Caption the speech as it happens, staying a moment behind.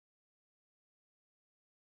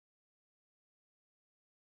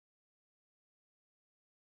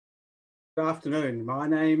afternoon. My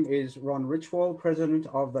name is Ron Richwell, President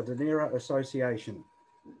of the Dunera Association.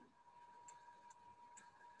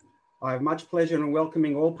 I have much pleasure in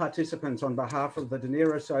welcoming all participants on behalf of the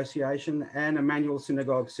Dunera Association and Emanuel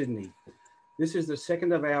Synagogue, Sydney. This is the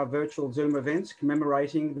second of our virtual Zoom events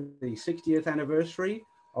commemorating the 60th anniversary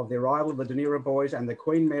of the arrival of the Dunera Boys and the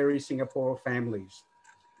Queen Mary Singapore families.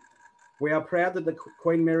 We are proud that the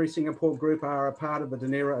Queen Mary Singapore group are a part of the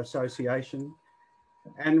Dunera Association,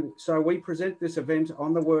 and so we present this event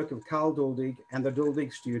on the work of Karl Duldig and the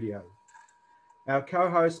Duldig Studio. Our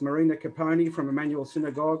co-host Marina Caponi from Emanuel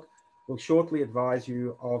Synagogue will shortly advise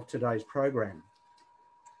you of today's program.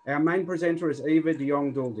 Our main presenter is Eva de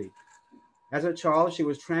Jong Duldig. As a child, she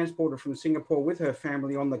was transported from Singapore with her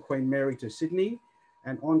family on the Queen Mary to Sydney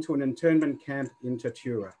and onto an internment camp in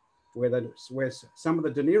Tatura, where some of the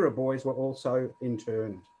Dunera Boys were also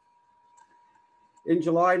interned. In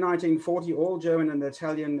July 1940, all German and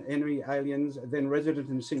Italian enemy aliens then resident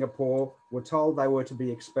in Singapore were told they were to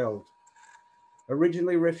be expelled.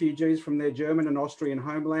 Originally refugees from their German and Austrian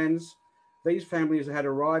homelands, these families had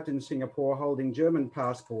arrived in Singapore holding German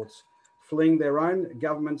passports, fleeing their own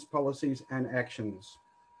government's policies and actions.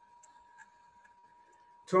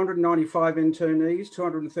 295 internees,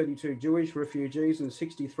 232 Jewish refugees and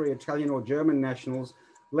 63 Italian or German nationals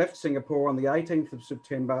left Singapore on the 18th of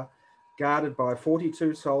September, guarded by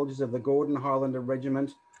 42 soldiers of the Gordon Highlander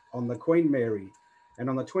Regiment on the Queen Mary. And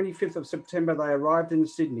on the 25th of September, they arrived in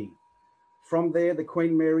Sydney. From there, the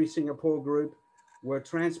Queen Mary Singapore group were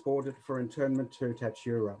transported for internment to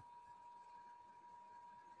Tatura.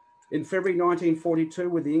 In February 1942,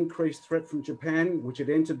 with the increased threat from Japan, which had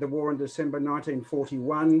entered the war in December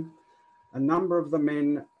 1941, a number of the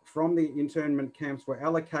men from the internment camps were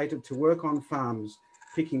allocated to work on farms,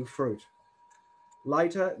 picking fruit.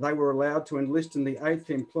 Later, they were allowed to enlist in the 8th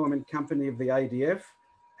Employment Company of the ADF,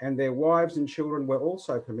 and their wives and children were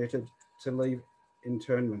also permitted to leave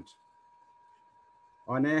internment.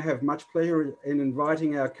 I now have much pleasure in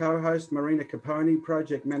inviting our co-host, Marina Caponi,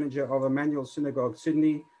 Project Manager of Emanuel Synagogue,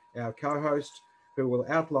 Sydney, our co-host, who will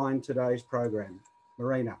outline today's program.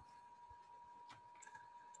 Marina.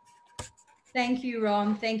 Thank you,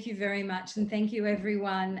 Ron. Thank you very much. And thank you,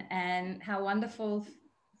 everyone. And how wonderful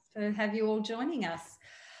to have you all joining us.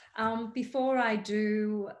 Before I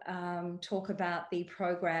do talk about the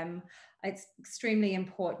program, it's extremely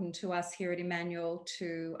important to us here at Emanuel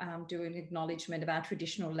to do an acknowledgement of our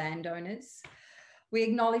traditional landowners. We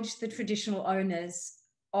acknowledge the traditional owners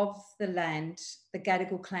of the land, the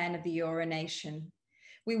Gadigal clan of the Eora Nation.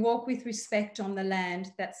 We walk with respect on the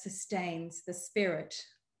land that sustains the spirit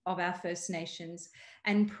of our First Nations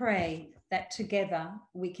and pray that together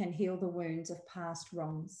we can heal the wounds of past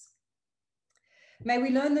wrongs. May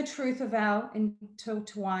we learn the truth of our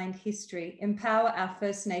intertwined history, empower our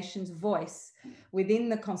First Nations voice within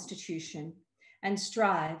the Constitution, and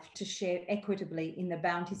strive to share equitably in the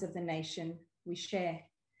bounties of the nation we share.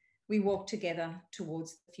 We walk together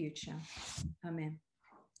towards the future. Amen.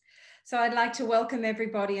 So I'd like to welcome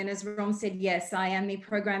everybody. And as Ron said, yes, I am the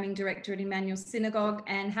Programming Director at Emanuel Synagogue,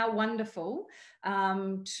 and how wonderful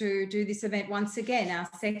to do this event once again, our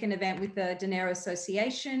second event with the Dunera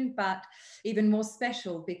Association, but even more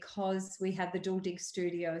special because we have the Duldig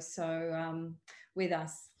Studio with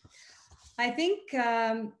us. I think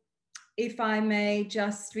if I may,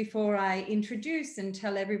 just before I introduce and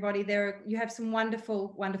tell everybody, you have some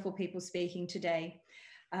wonderful, wonderful people speaking today.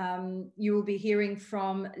 You will be hearing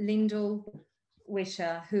from Lyndall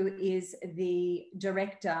Wisher, who is the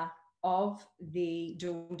director of the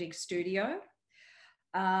Duldig Studio.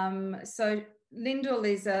 So Lyndall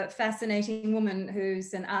is a fascinating woman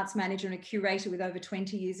who's an arts manager and a curator with over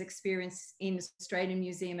 20 years experience in the Australian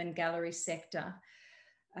museum and gallery sector.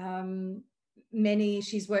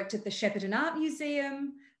 She's worked at the Shepparton Art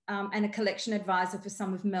Museum and a collection advisor for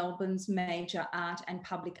some of Melbourne's major art and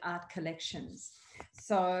public art collections.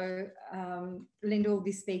 So Linda will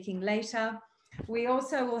be speaking later. We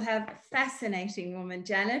also will have a fascinating woman,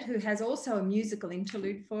 Janet, who has also a musical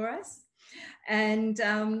interlude for us. And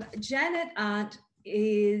Janet Arndt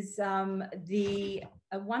is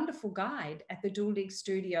a wonderful guide at the Duldig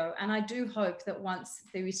Studio. And I do hope that once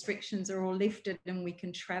the restrictions are all lifted and we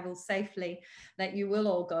can travel safely, that you will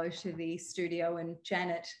all go to the studio, and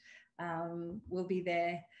Janet will be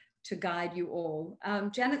there to guide you all.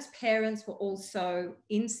 Janet's parents were also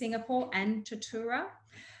in Singapore and Tatura.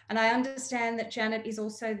 And I understand that Janet is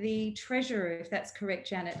also the treasurer, if that's correct,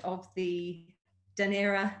 Janet, of the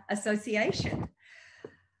Dunera Association.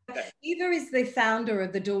 Eva is the founder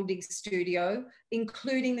of the Duldig Studio,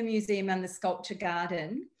 including the museum and the sculpture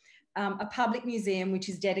garden. a public museum which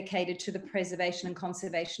is dedicated to the preservation and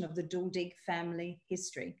conservation of the Duldig family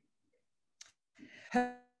history.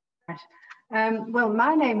 Well,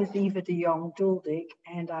 my name is Eva de Jong Duldig,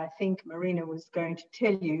 and I think Marina was going to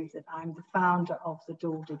tell you that I'm the founder of the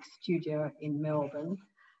Duldig Studio in Melbourne.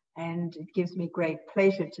 And it gives me great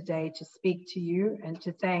pleasure today to speak to you and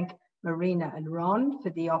to thank Marina and Ron for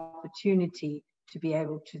the opportunity to be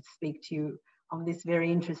able to speak to you on this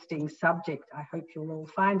very interesting subject. I hope you'll all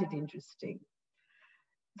find it interesting.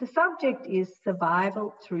 The subject is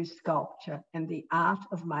survival through sculpture and the art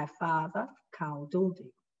of my father, Karl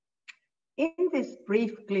Duldig. In this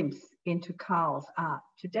brief glimpse into Karl's art,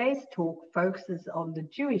 today's talk focuses on the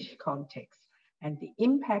Jewish context and the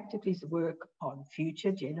impact of his work on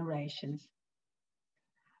future generations.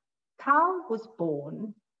 Karl was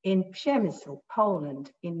born in Przemysl,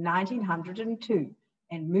 Poland in 1902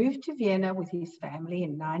 and moved to Vienna with his family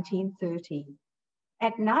in 1913.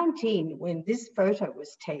 At 19, when this photo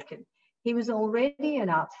was taken, he was already an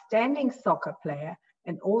outstanding soccer player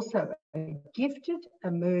and also a gifted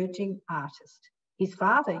emerging artist. His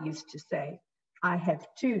father used to say, "I have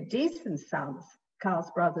two decent sons."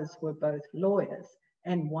 Karl's brothers were both lawyers,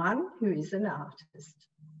 and one who is an artist.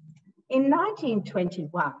 In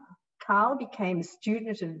 1921, Karl became a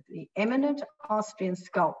student of the eminent Austrian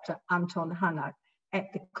sculptor Anton Hanak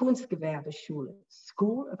at the Kunstgewerbeschule,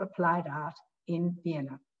 School of Applied Art in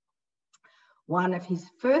Vienna. One of his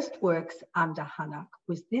first works under Hanak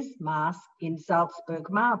was this mask in Salzburg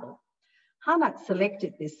marble. Hanak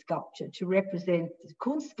selected this sculpture to represent the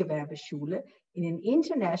Kunstgewerbeschule in an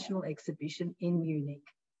international exhibition in Munich.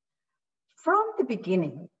 From the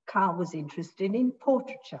beginning, Karl was interested in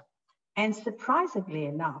portraiture, and surprisingly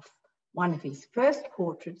enough, one of his first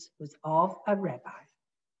portraits was of a rabbi.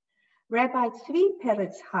 Rabbi Tzvi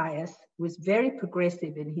Peretz Hayes was very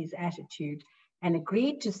progressive in his attitude and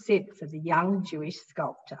agreed to sit for the young Jewish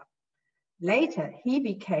sculptor. Later, he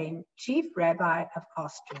became chief rabbi of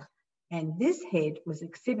Austria, and this head was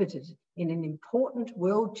exhibited in an important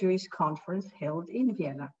World Jewish Conference held in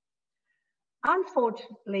Vienna.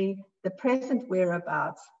 Unfortunately, the present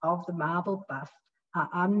whereabouts of the marble bust are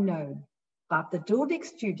unknown, but the Duldig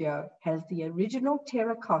Studio has the original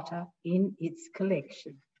terracotta in its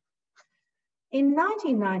collection. In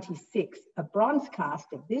 1996, a bronze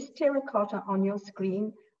cast of this terracotta on your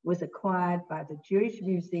screen was acquired by the Jewish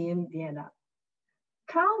Museum, Vienna.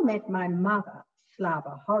 Karl met my mother,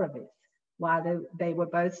 Slawa Horowitz, while they were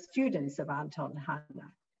both students of Anton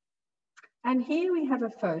Hanak. And here we have a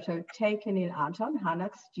photo taken in Anton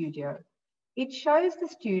Hanak's studio. It shows the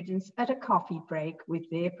students at a coffee break with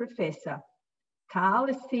their professor. Karl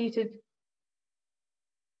is seated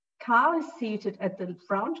at the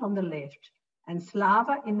front on the left, and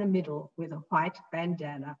Slawa in the middle with a white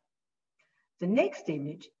bandana. The next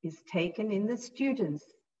image is taken in the students'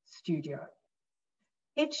 studio.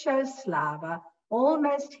 It shows Slawa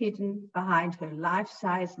almost hidden behind her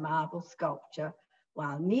life-size marble sculpture,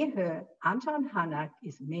 while near her, Anton Hanak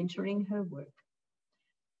is mentoring her work.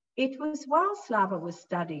 It was while Slawa was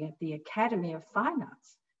studying at the Academy of Fine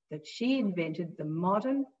Arts that she invented the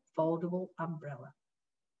modern foldable umbrella.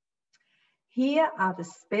 Here are the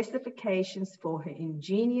specifications for her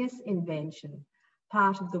ingenious invention,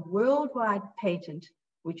 part of the worldwide patent,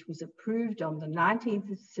 which was approved on the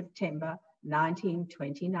 19th of September,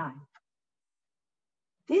 1929.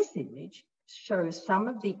 This image shows some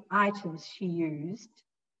of the items she used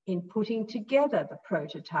in putting together the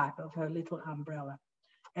prototype of her little umbrella,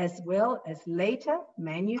 as well as later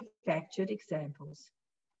manufactured examples.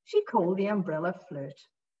 She called the umbrella Flirt.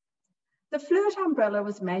 The Flirt umbrella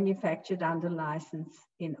was manufactured under license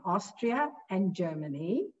in Austria and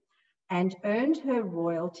Germany and earned her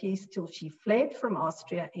royalties till she fled from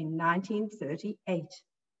Austria in 1938.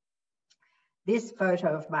 This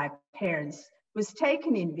photo of my parents was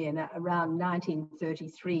taken in Vienna around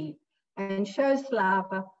 1933 and shows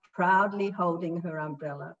Slawa proudly holding her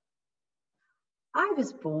umbrella. I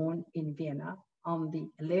was born in Vienna on the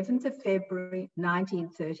 11th of February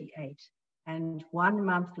 1938, and 1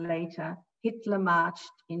 month later, Hitler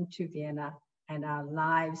marched into Vienna and our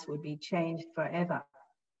lives would be changed forever.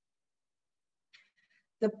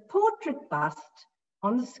 The portrait bust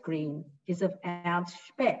on the screen is of Ernst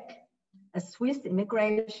Speck, a Swiss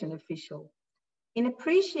immigration official. In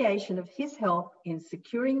appreciation of his help in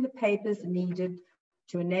securing the papers needed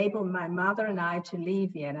to enable my mother and I to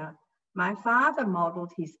leave Vienna, my father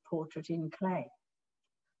modeled his portrait in clay.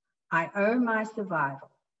 I owe my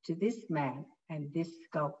survival to this man and this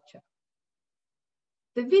sculpture.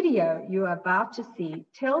 The video you are about to see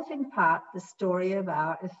tells in part the story of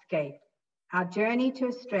our escape, our journey to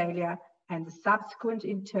Australia, and the subsequent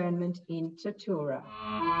internment in Tatura.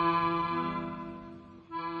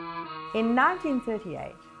 In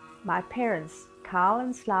 1938, my parents, Karl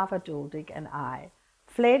and Slawa Duldig, and I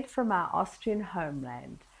fled from our Austrian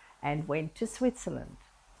homeland and went to Switzerland.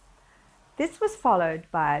 This was followed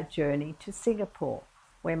by a journey to Singapore,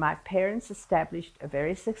 where my parents established a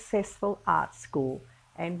very successful art school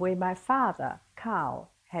and where my father, Karl,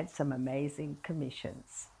 had some amazing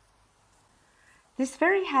commissions. This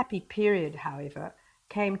very happy period, however,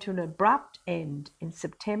 came to an abrupt end in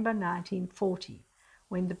September 1940,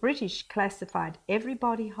 when the British classified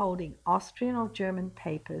everybody holding Austrian or German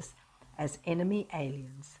papers as enemy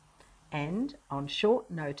aliens, and on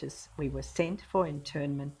short notice we were sent for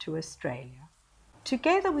internment to Australia.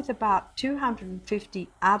 Together with about 250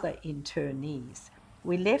 other internees,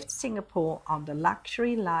 we left Singapore on the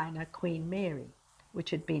luxury liner Queen Mary, which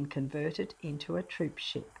had been converted into a troop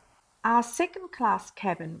ship. Our second-class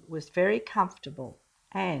cabin was very comfortable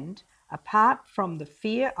and, apart from the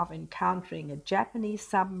fear of encountering a Japanese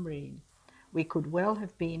submarine, we could well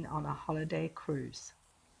have been on a holiday cruise.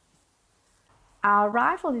 Our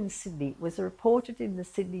arrival in Sydney was reported in the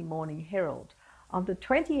Sydney Morning Herald on the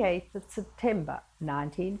 28th of September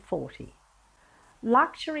 1940.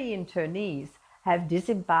 Luxury internees have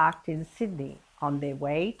disembarked in Sydney on their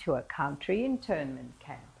way to a country internment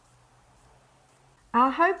camp.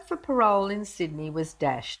 Our hope for parole in Sydney was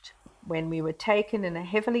dashed when we were taken in a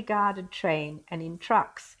heavily guarded train and in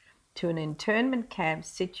trucks to an internment camp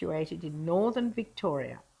situated in northern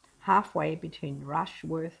Victoria, halfway between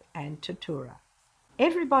Rushworth and Tatura.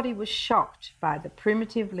 Everybody was shocked by the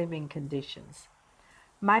primitive living conditions.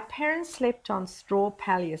 My parents slept on straw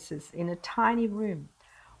palliases in a tiny room,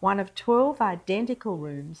 one of 12 identical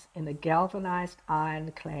rooms in a galvanized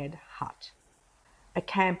ironclad hut. A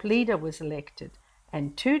camp leader was elected,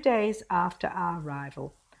 and 2 days after our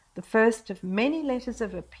arrival, the first of many letters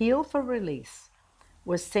of appeal for release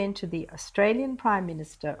was sent to the Australian Prime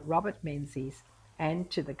Minister Robert Menzies and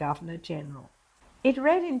to the Governor-General. It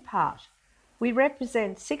read in part, "We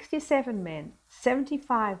represent 67 men,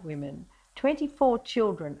 75 women, 24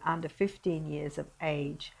 children under 15 years of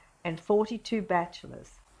age, and 42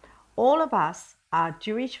 bachelors. All of us are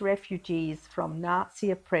Jewish refugees from Nazi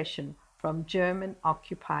oppression from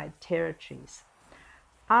German-occupied territories.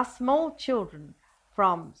 Our small children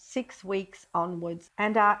from 6 weeks onwards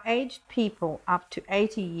and our aged people up to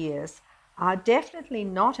 80 years are definitely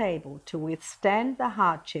not able to withstand the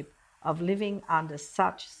hardship of living under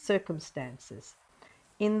such circumstances.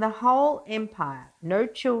 In the whole empire, no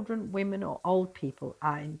children, women or old people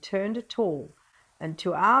are interned at all, and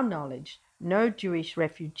to our knowledge, no Jewish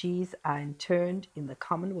refugees are interned in the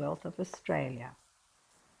Commonwealth of Australia."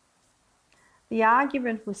 The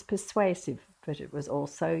argument was persuasive, but it was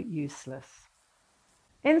also useless.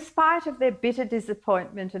 In spite of their bitter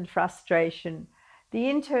disappointment and frustration, the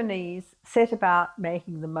internees set about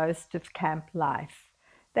making the most of camp life.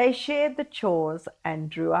 They shared the chores and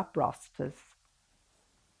drew up rosters.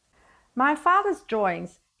 My father's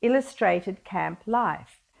drawings illustrated camp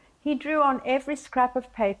life. He drew on every scrap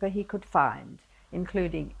of paper he could find,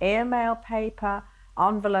 including airmail paper,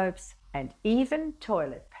 envelopes, and even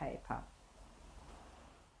toilet paper.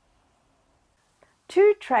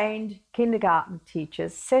 2 trained kindergarten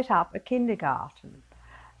teachers set up a kindergarten,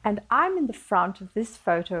 and I'm in the front of this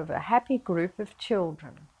photo of a happy group of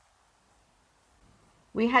children.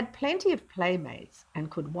 We had plenty of playmates and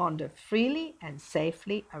could wander freely and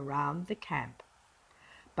safely around the camp.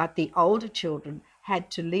 But the older children had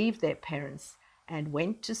to leave their parents and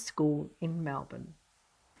went to school in Melbourne.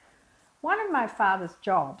 One of my father's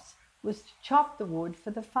jobs was to chop the wood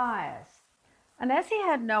for the fires, and as he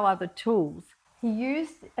had no other tools, he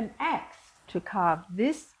used an axe to carve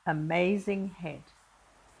this amazing head.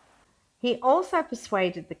 He also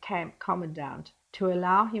persuaded the camp commandant to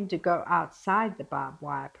allow him to go outside the barbed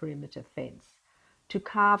wire perimeter fence to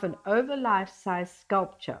carve an over life-size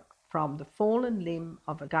sculpture from the fallen limb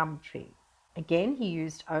of a gum tree. Again, he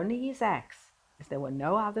used only his axe, as there were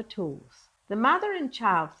no other tools. The mother and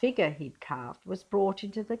child figure he'd carved was brought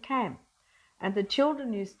into the camp, and the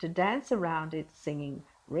children used to dance around it singing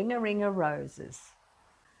Ring-a-Ring-a-Roses.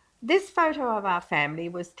 This photo of our family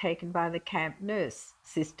was taken by the camp nurse,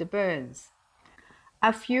 Sister Burns.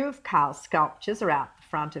 A few of Karl's sculptures are out the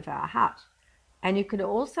front of our hut, and you can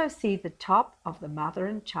also see the top of the mother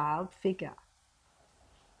and child figure.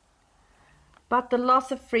 But the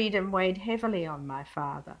loss of freedom weighed heavily on my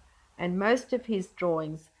father, and most of his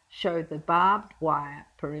drawings showed the barbed wire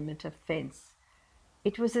perimeter fence.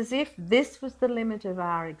 It was as if this was the limit of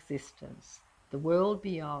our existence, the world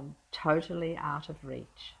beyond, totally out of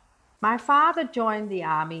reach. My father joined the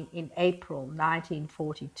army in April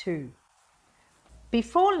 1942.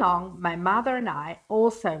 Before long, my mother and I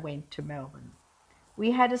also went to Melbourne. We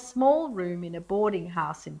had a small room in a boarding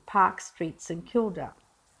house in Park Street, St Kilda.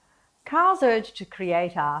 Karl's urge to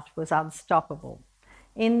create art was unstoppable.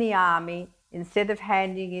 In the army, instead of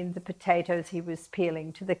handing in the potatoes he was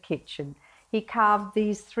peeling to the kitchen, he carved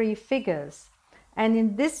these three figures. And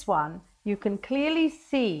in this one, you can clearly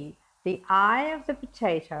see the eye of the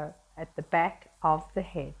potato at the back of the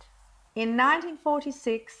head. In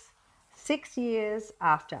 1946, 6 years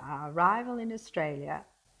after our arrival in Australia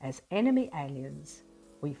as enemy aliens,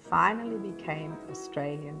 we finally became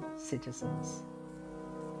Australian citizens.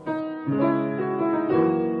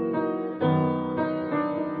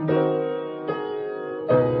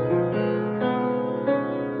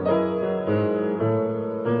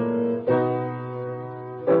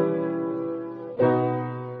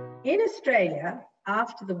 In Australia,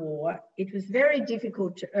 after the war, it was very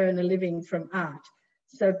difficult to earn a living from art.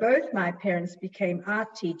 So both my parents became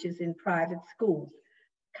art teachers in private schools,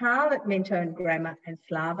 Karl at Mentone Grammar and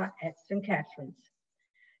Slawa at St Catherine's.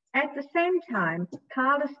 At the same time,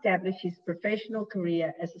 Karl established his professional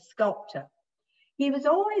career as a sculptor. He was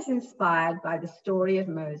always inspired by the story of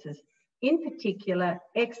Moses, in particular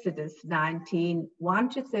Exodus 19,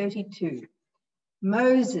 1-32.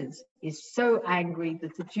 Moses is so angry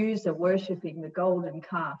that the Jews are worshipping the golden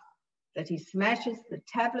calf that he smashes the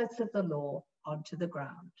tablets of the law onto the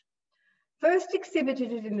ground. First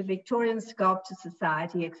exhibited in the Victorian Sculpture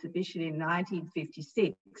Society exhibition in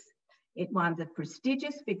 1956, it won the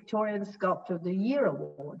prestigious Victorian Sculptor of the Year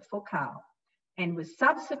award for Karl and was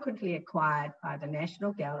subsequently acquired by the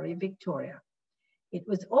National Gallery of Victoria. It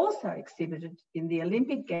was also exhibited in the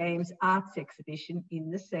Olympic Games Arts Exhibition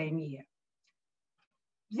in the same year.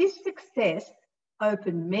 This success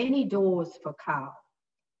opened many doors for Karl,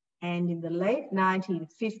 and in the late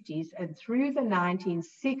 1950s and through the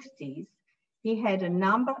 1960s, he had a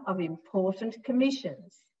number of important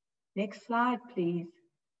commissions. Next slide, please.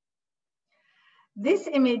 This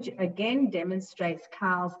image again demonstrates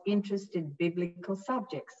Karl's interest in biblical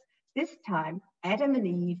subjects, this time Adam and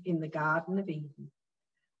Eve in the Garden of Eden.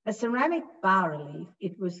 A ceramic bas-relief,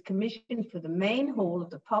 it was commissioned for the main hall of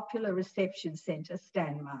the popular reception centre,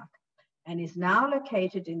 Stanmark, and is now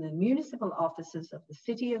located in the municipal offices of the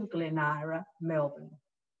City of Dunera, Melbourne.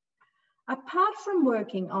 Apart from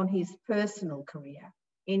working on his personal career,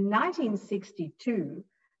 in 1962,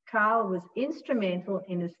 Karl was instrumental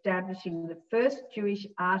in establishing the first Jewish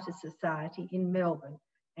Artists Society in Melbourne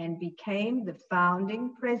and became the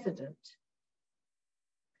founding president.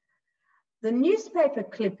 The newspaper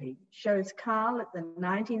clipping shows Karl at the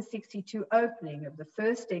 1962 opening of the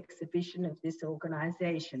first exhibition of this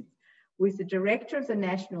organisation, with the director of the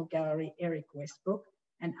National Gallery, Eric Westbrook,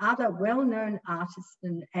 and other well-known artists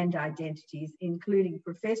and identities, including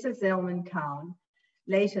Professor Zelman Cowen,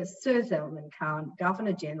 later Sir Zelman Cowen,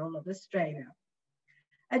 Governor-General of Australia.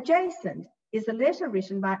 Adjacent is a letter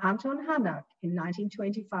written by Anton Hanak in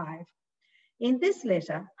 1925. In this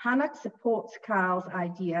letter, Hanak supports Karl's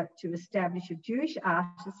idea to establish a Jewish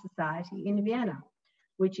Artists Society in Vienna,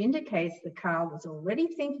 which indicates that Karl was already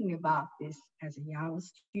thinking about this as a young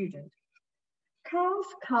student. Karl's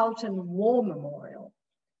Carlton War Memorial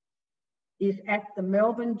is at the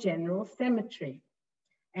Melbourne General Cemetery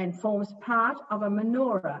and forms part of a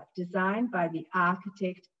menorah designed by the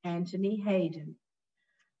architect Anthony Hayden.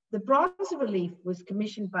 The bronze relief was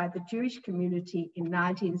commissioned by the Jewish community in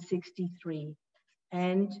 1963,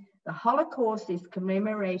 and the Holocaust is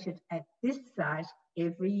commemorated at this site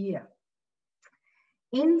every year.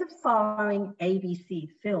 In the following ABC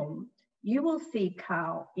film, you will see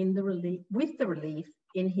Karl in the with the relief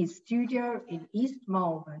in his studio in East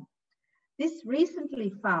Melbourne. This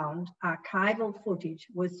recently found archival footage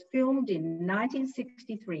was filmed in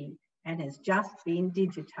 1963 and has just been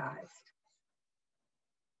digitized.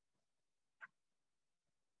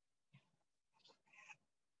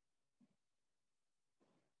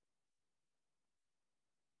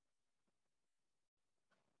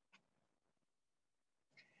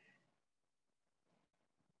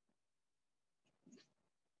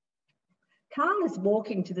 Karl is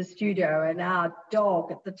walking to the studio and our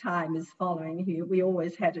dog at the time is following him. We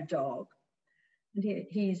always had a dog. And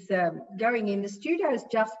he's going in. The studio has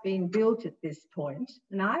just been built at this point,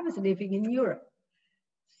 and I was living in Europe.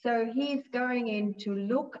 So he's going in to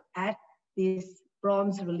look at this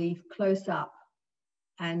bronze relief close up,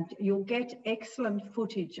 and you'll get excellent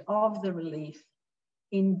footage of the relief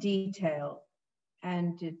in detail.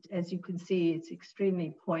 And as you can see, it's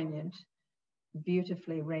extremely poignant,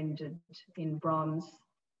 beautifully rendered in bronze.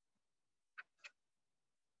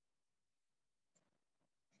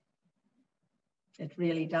 It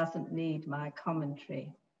really doesn't need my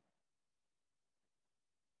commentary.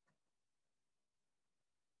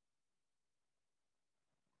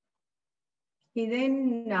 He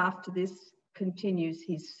then, after this, continues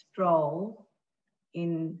his stroll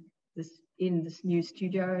in this new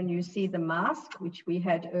studio, and you see the mask, which we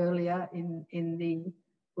had earlier in the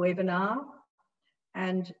webinar,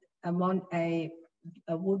 and a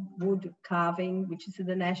wood carving, which is in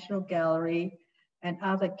the National Gallery, and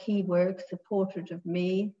other key works, a portrait of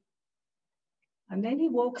me. And then he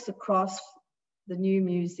walks across the new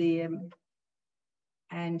museum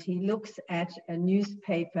and he looks at a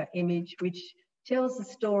newspaper image which tells the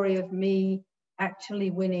story of me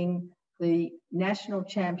actually winning the national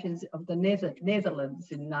champions of the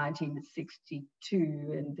Netherlands in 1962.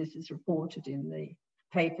 And this is reported in the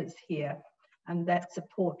papers here. And that's a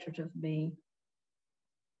portrait of me.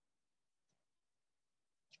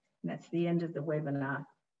 And that's the end of the webinar.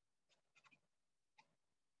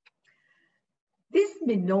 This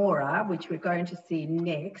menorah, which we're going to see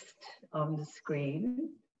next on the screen,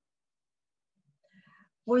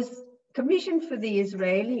 was commissioned for the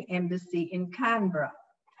Israeli embassy in Canberra,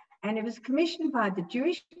 and it was commissioned by the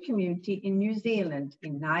Jewish community in New Zealand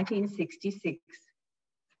in 1966.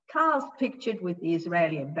 Karl's pictured with the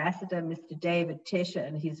Israeli ambassador, Mr. David Tesher,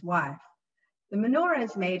 and his wife. The menorah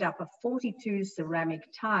is made up of 42 ceramic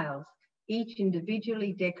tiles, each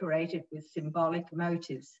individually decorated with symbolic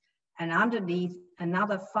motifs, and underneath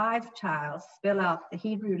another 5 tiles spell out the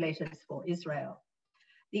Hebrew letters for Israel.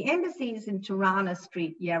 The embassy is in Tatura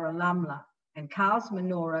Street, Yarralummla, and Karl's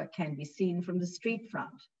menorah can be seen from the street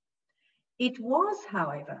front. It was,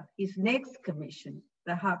 however, his next commission,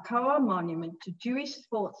 the Hakoah Monument to Jewish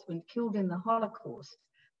sportsmen killed in the Holocaust,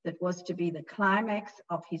 that was to be the climax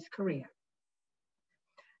of his career.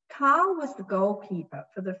 Karl was the goalkeeper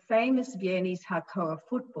for the famous Viennese Hakoah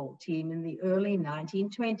football team in the early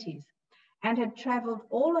 1920s and had travelled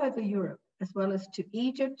all over Europe as well as to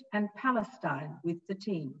Egypt and Palestine with the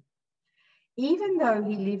team. Even though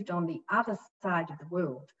he lived on the other side of the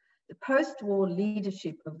world, the post-war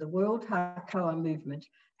leadership of the World Hakoah movement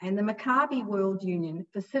and the Maccabi World Union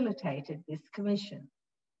facilitated this commission.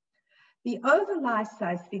 The oval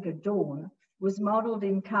life-size figure Dawn was modelled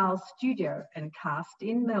in Karl's studio and cast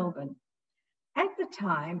in Melbourne. At the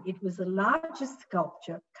time, it was the largest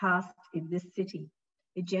sculpture cast in this city.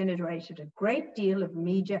 It generated a great deal of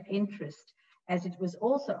media interest, as it was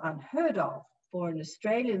also unheard of for an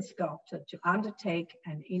Australian sculptor to undertake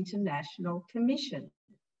an international commission.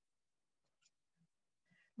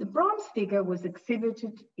 The bronze figure was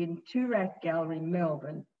exhibited in Toorak Gallery,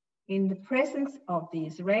 Melbourne, in the presence of the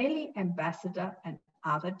Israeli ambassador and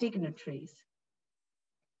other dignitaries.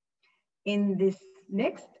 In this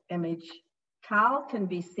next image, Karl can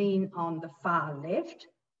be seen on the far left,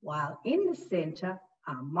 while in the center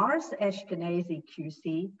are Morris Ashkenazi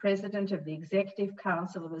QC, President of the Executive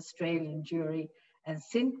Council of Australian Jewry, and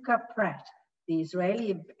Simcha Pratt, the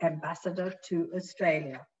Israeli ambassador to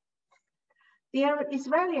Australia. The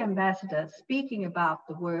Israeli ambassador, speaking about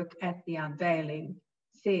the work at the unveiling,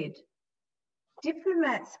 said,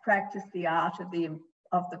 "Diplomats practice the art of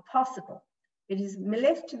the possible. It is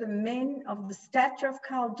left to the men of the stature of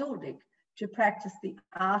Karl Duldig to practice the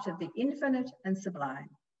art of the infinite and sublime,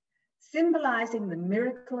 symbolizing the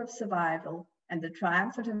miracle of survival and the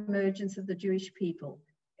triumphant emergence of the Jewish people.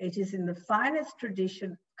 It is in the finest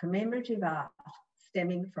tradition of commemorative art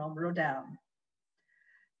stemming from Rodin."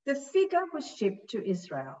 The figure was shipped to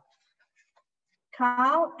Israel.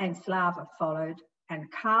 Karl and Slawa followed,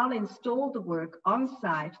 and Karl installed the work on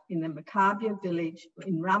site in the Maccabia village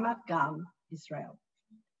in Ramat Gan, Israel.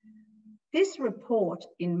 This report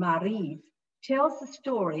in Mariv tells the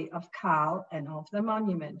story of Karl and of the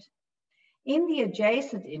monument. In the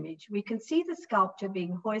adjacent image, we can see the sculpture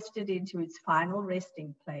being hoisted into its final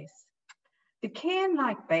resting place. The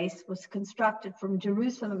cairn-like base was constructed from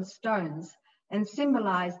Jerusalem stones and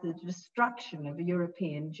symbolized the destruction of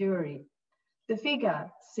European Jewry. The figure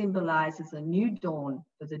symbolizes a new dawn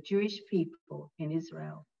for the Jewish people in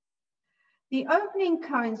Israel. The opening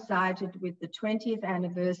coincided with the 20th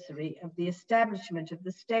anniversary of the establishment of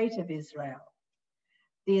the State of Israel.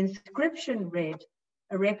 The inscription read,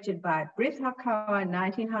 "Erected by Brit Hakoah in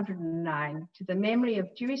 1909 to the memory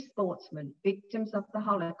of Jewish sportsmen, victims of the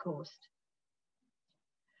Holocaust."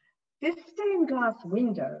 This stained glass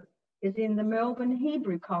window is in the Melbourne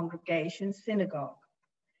Hebrew Congregation Synagogue.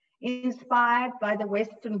 Inspired by the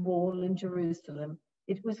Western Wall in Jerusalem,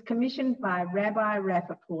 it was commissioned by Rabbi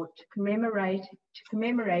Rappaport to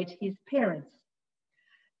commemorate his parents.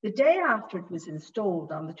 The day after it was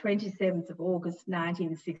installed, on the 27th of August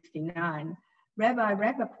 1969, Rabbi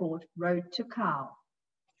Rappaport wrote to Karl,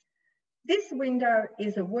 "This window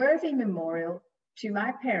is a worthy memorial to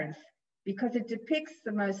my parents because it depicts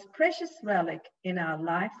the most precious relic in our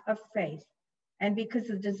life of faith and because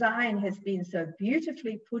the design has been so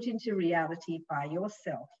beautifully put into reality by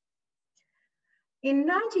yourself." In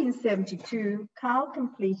 1972, Karl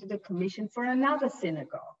completed a commission for another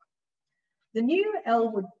synagogue. The new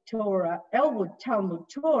Elwood Talmud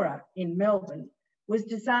Torah in Melbourne was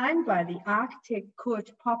designed by the architect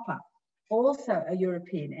Kurt Popper, also a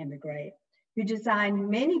European emigre, who designed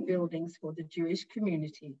many buildings for the Jewish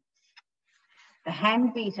community. The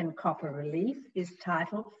hand-beaten copper relief is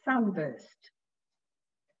titled Sunburst.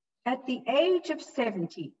 At the age of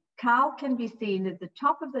 70, Karl can be seen at the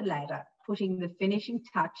top of the ladder, putting the finishing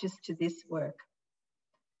touches to this work.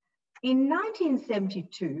 In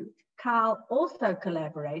 1972, Karl also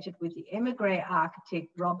collaborated with the emigre architect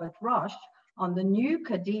Robert Roche on the new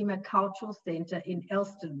Kadima Cultural Centre in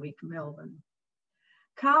Elsternwick, Melbourne.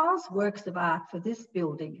 Karl's works of art for this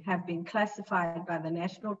building have been classified by the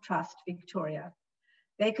National Trust Victoria.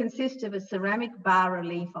 They consist of a ceramic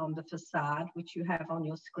bas-relief on the facade, which you have on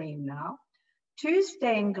your screen now, 2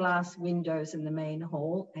 stained glass windows in the main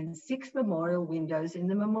hall, and 6 memorial windows in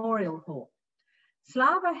the memorial hall.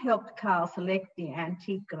 Slawa helped Karl select the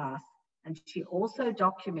antique glass, and she also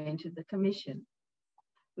documented the commission.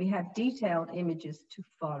 We have detailed images to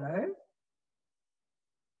follow.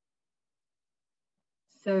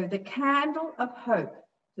 So the candle of hope,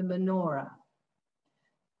 the menorah,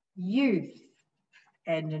 youth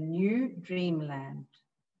and a new dreamland,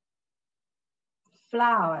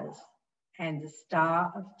 flowers and the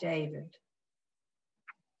Star of David,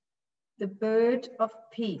 the bird of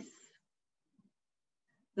peace,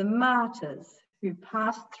 the martyrs who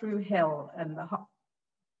passed through hell and the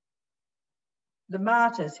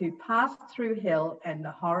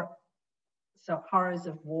horrors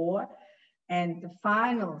of war, and the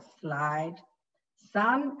final slide,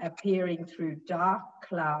 sun appearing through dark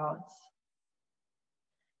clouds.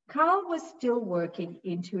 Karl was still working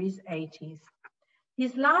into his 80s.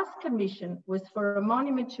 His last commission was for a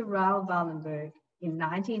monument to Raoul Wallenberg in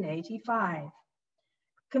 1985.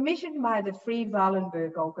 Commissioned by the Free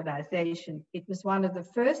Wallenberg organization, it was one of the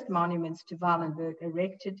first monuments to Wallenberg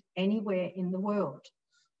erected anywhere in the world.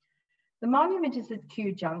 The monument is at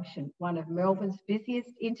Kew Junction, one of Melbourne's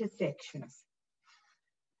busiest intersections.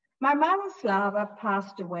 My mother Slava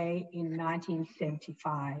passed away in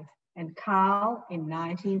 1975 and Karl in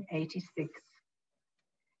 1986.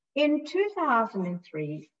 In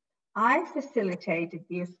 2003, I facilitated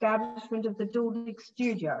the establishment of the Duldig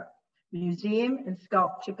Studio, museum and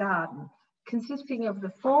sculpture garden, consisting of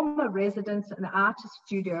the former residence and artist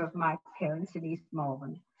studio of my parents in East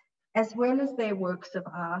Melbourne, as well as their works of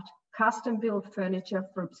art, custom-built furniture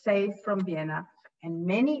saved from Vienna, and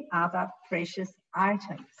many other precious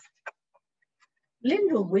items.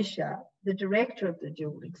 Lyndall Wisher, the director of the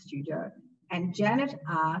Duldig Studio, and Janet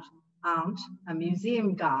Arndt, a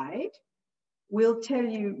museum guide, will tell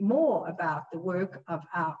you more about the work of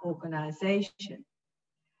our organization.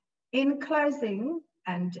 In closing,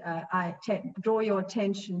 and I draw your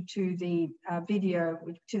attention to the video,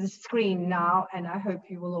 to the screen now, and I hope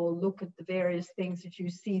you will all look at the various things that you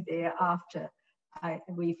see there after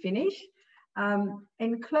we finish.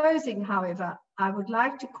 In closing, however, I would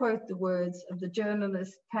like to quote the words of the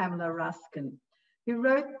journalist Pamela Ruskin, who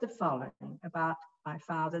wrote the following about my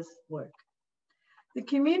father's work. The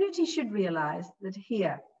community should realize that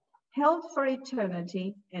here, held for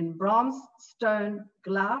eternity in bronze, stone,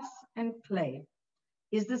 glass, and clay,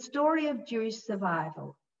 is the story of Jewish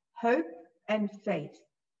survival, hope and faith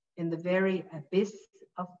in the very abyss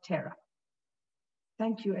of terror.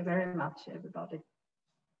 Thank you very much, everybody.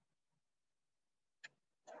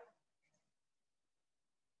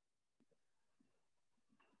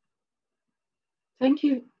 Thank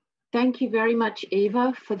you. Thank you very much,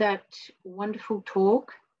 Eva, for that wonderful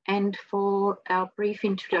talk and for our brief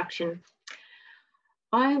introduction.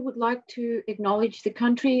 I would like to acknowledge the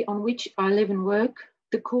country on which I live and work,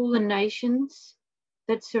 the Kulin nations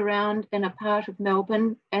that surround and are part of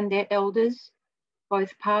Melbourne, and their elders,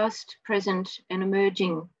 both past, present, and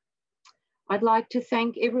emerging. I'd like to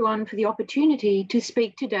thank everyone for the opportunity to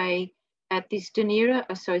speak today at this Dunera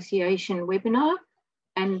Association webinar,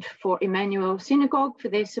 and for Emanuel Synagogue for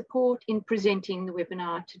their support in presenting the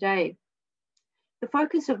webinar today. The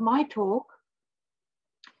focus of my talk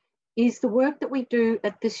is the work that we do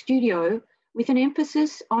at the studio, with an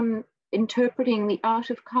emphasis on interpreting the art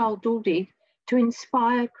of Karl Duldig to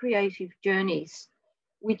inspire creative journeys,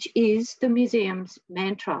 which is the museum's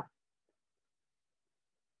mantra.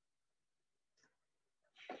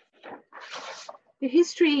 The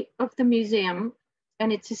history of the museum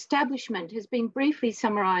and its establishment has been briefly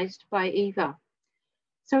summarised by Eva.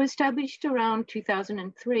 So established around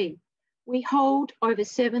 2003, we hold over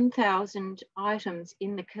 7,000 items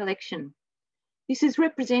in the collection. This is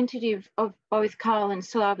representative of both Karl and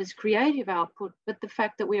Slava's creative output, but the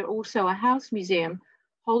fact that we are also a house museum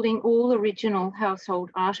holding all original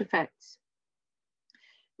household artefacts.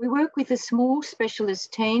 We work with a small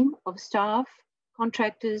specialist team of staff,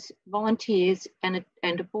 contractors, volunteers, and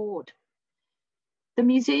a board. The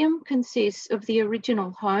museum consists of the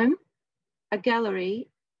original home, a gallery,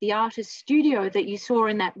 the artist studio that you saw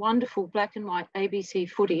in that wonderful black and white ABC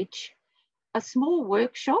footage, a small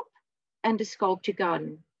workshop, and a sculpture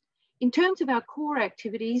garden. In terms of our core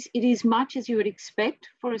activities, it is much as you would expect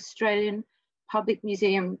for Australian public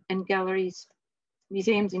museums and galleries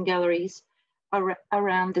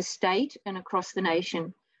around the state and across the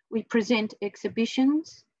nation. We present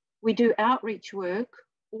exhibitions, we do outreach work,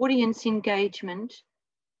 audience engagement.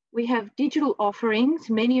 We have digital offerings,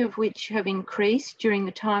 many of which have increased during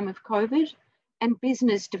the time of COVID, and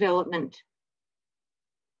business development.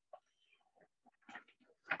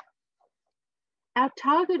 Our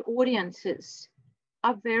target audiences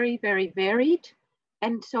are very, very varied,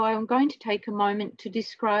 and so I'm going to take a moment to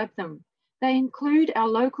describe them. They include our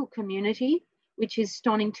local community, which is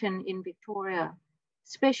Stonington in Victoria,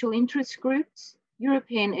 special interest groups,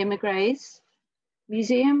 European emigres,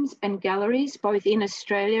 museums and galleries, both in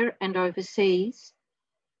Australia and overseas,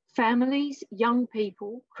 families, young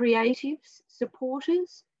people, creatives,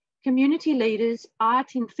 supporters, community leaders,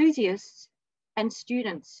 art enthusiasts, and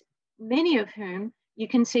students, many of whom you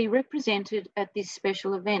can see represented at this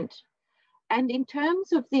special event. And in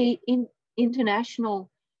terms of the international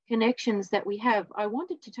connections that we have, I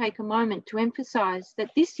wanted to take a moment to emphasize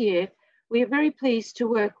that this year, we are very pleased to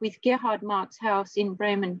work with Gerhard Mark's house in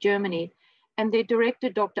Bremen, Germany, and their director,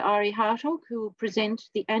 Dr. Ari Hartog, who will present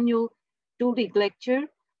the annual Duldig lecture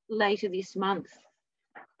later this month.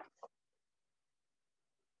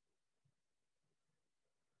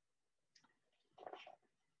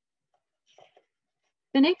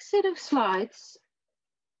 The next set of slides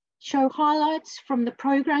show highlights from the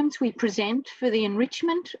programs we present for the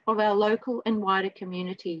enrichment of our local and wider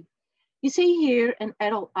community. You see here an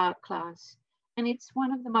adult art class, and it's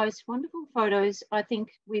one of the most wonderful photos I think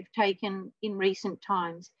we've taken in recent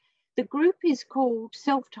times. The group is called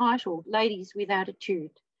self-titled Ladies with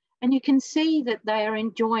Attitude, and you can see that they are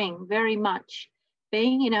enjoying very much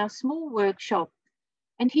being in our small workshop.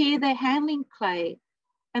 And here they're handling clay,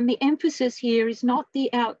 and the emphasis here is not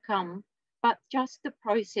the outcome, but just the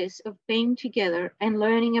process of being together and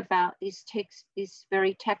learning about this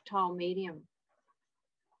very tactile medium.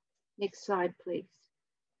 Next slide, please.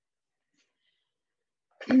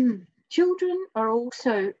 Children are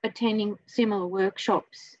also attending similar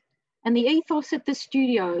workshops, and the ethos at the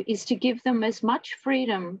studio is to give them as much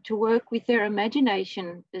freedom to work with their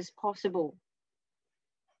imagination as possible.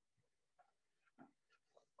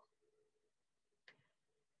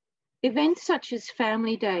 Events such as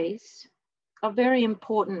family days are very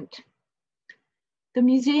important. The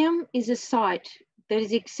museum is a site that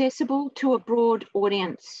is accessible to a broad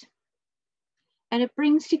audience, and it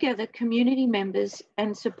brings together community members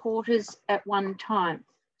and supporters at one time.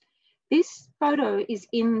 This photo is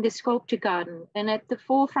in the sculpture garden, and at the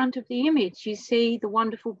forefront of the image, you see the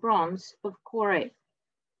wonderful bronze of Kore.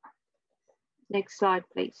 Next slide,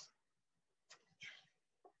 please.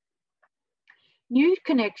 New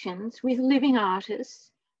connections with living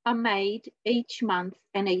artists are made each month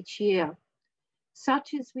and each year,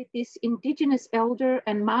 such as with this Indigenous elder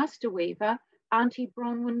and master weaver, Auntie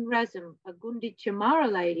Bronwyn Razum, a Gundi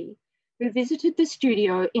Chamara lady, who visited the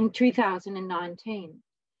studio in 2019.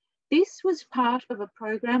 This was part of a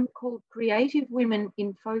program called Creative Women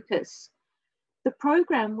in Focus. The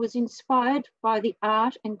program was inspired by the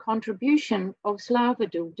art and contribution of Slawa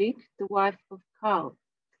Duldig, the wife of Karl.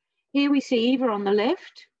 Here we see Eva on the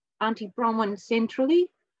left, Auntie Bronwyn centrally,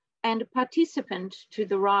 and a participant to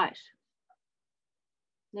the right.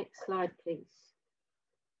 Next slide, please.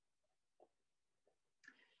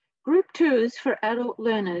 Group tours for adult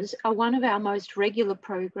learners are one of our most regular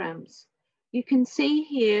programs. You can see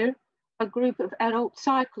here a group of adult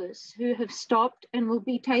cyclists who have stopped and will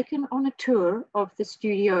be taken on a tour of the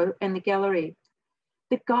studio and the gallery.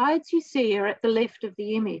 The guides you see are at the left of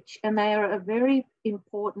the image, and they are a very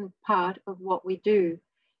important part of what we do.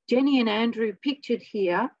 Jenny and Andrew, pictured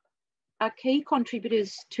here, are key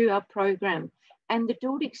contributors to our program, and the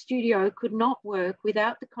Duldig Studio could not work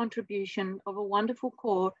without the contribution of a wonderful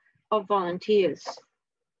core of volunteers.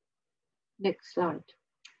 Next slide.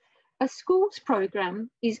 A schools program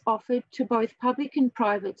is offered to both public and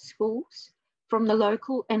private schools from the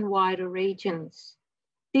local and wider regions.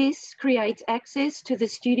 This creates access to the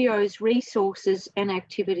studio's resources and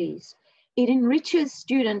activities. It enriches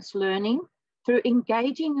students' learning through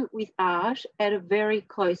engaging with art at a very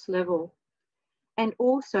close level, and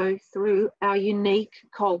also through our unique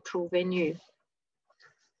cultural venue.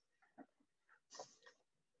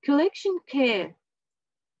 Collection care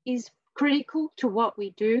is critical to what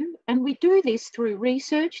we do, and we do this through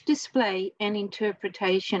research, display, and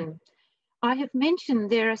interpretation. I have mentioned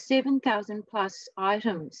there are 7,000 plus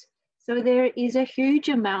items, so there is a huge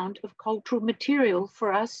amount of cultural material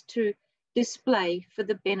for us to display for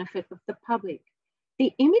the benefit of the public.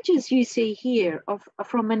 The images you see here are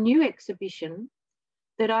from a new exhibition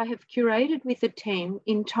that I have curated with a team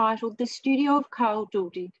entitled The Studio of Karl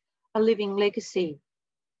Duldig, A Living Legacy.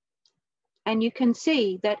 And you can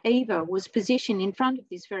see that Eva was positioned in front of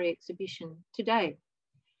this very exhibition today.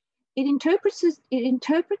 It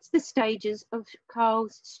interprets the stages of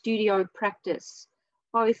Karl's studio practice,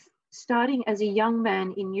 both starting as a young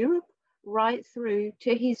man in Europe right through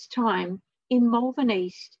to his time in Malvern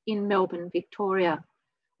East in Melbourne, Victoria.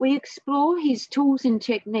 We explore his tools and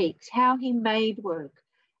techniques, how he made work,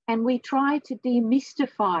 and we try to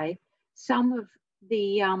demystify some of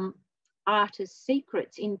the artist's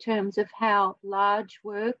secrets in terms of how large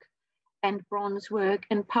work and bronze work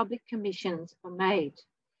and public commissions are made.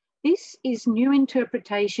 This is new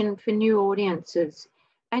interpretation for new audiences,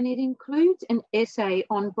 and it includes an essay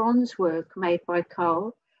on bronze work made by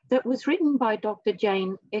Karl that was written by Dr.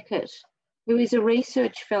 Jane Eckert, who is a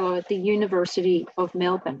research fellow at the University of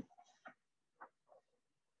Melbourne.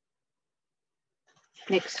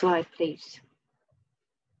 Next slide, please.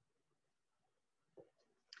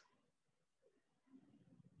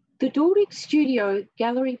 The Duldig Studio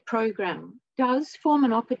Gallery program does form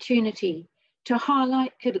an opportunity to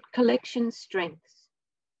highlight collection strengths.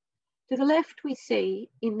 To the left, we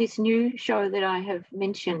see in this new show that I have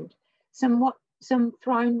mentioned, some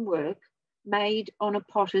throne work made on a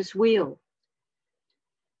potter's wheel.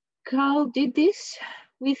 Karl did this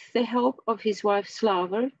with the help of his wife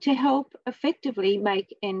Slawa to help effectively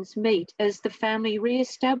make ends meet as the family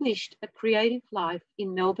re-established a creative life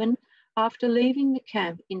in Melbourne after leaving the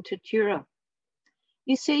camp in Tatura.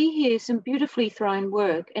 You see here some beautifully thrown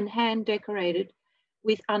work and hand decorated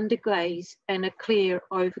with underglaze and a clear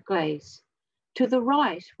overglaze. To the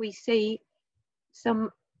right, we see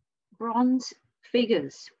some bronze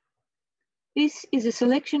figures. This is a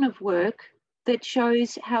selection of work that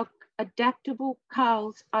shows how adaptable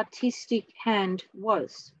Karl's artistic hand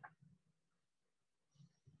was.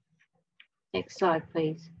 Next slide,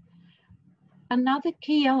 please. Another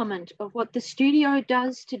key element of what the studio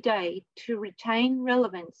does today to retain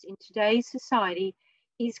relevance in today's society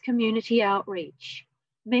is community outreach.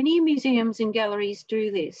 Many museums and galleries do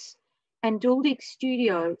this, and Duldig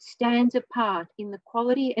Studio stands apart in the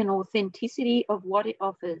quality and authenticity of what it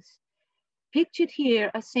offers. Pictured here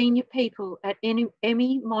are senior people at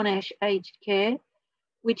Emmy Monash Aged Care,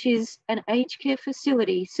 which is an aged care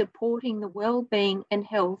facility supporting the well-being and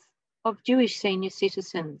health of Jewish senior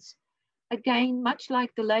citizens. Again, much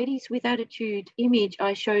like the Ladies with Attitude image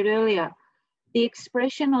I showed earlier, the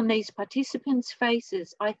expression on these participants'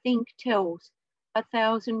 faces, I think, tells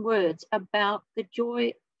 1,000 words about the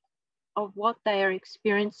joy of what they are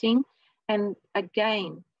experiencing, and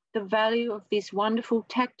again, the value of this wonderful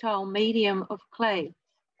tactile medium of clay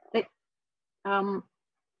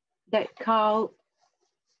that Karl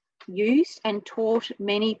used and taught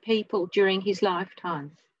many people during his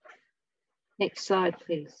lifetime. Next slide,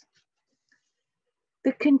 please.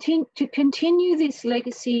 To continue this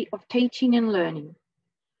legacy of teaching and learning,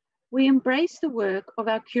 we embrace the work of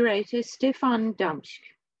our curator, Stefan Dumsch.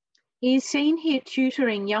 He is seen here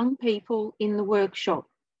tutoring young people in the workshop.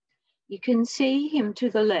 You can see him to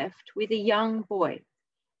the left with a young boy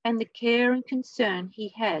and the care and concern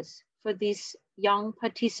he has for this young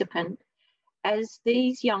participant as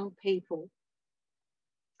these young people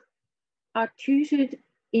are tutored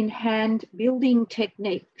in hand building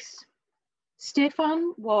techniques.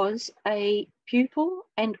 Stefan was a pupil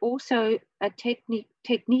and also a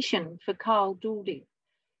technician for Karl Duldig.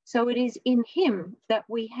 So it is in him that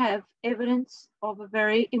we have evidence of a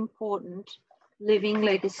very important living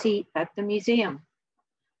legacy at the museum.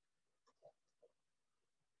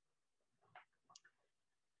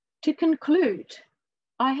 To conclude,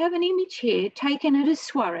 I have an image here taken at a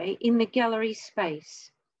soiree in the gallery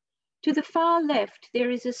space. To the far left,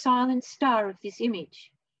 there is a silent star of this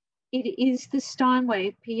image. It is the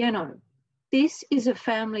Steinway piano. This is a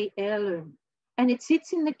family heirloom, and it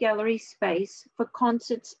sits in the gallery space for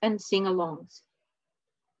concerts and sing-alongs.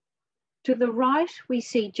 To the right, we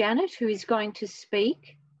see Janet, who is going to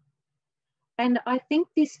speak. And I think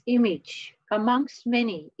this image, amongst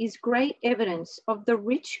many, is great evidence of the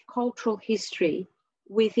rich cultural history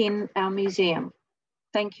within our museum.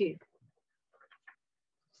 Thank you.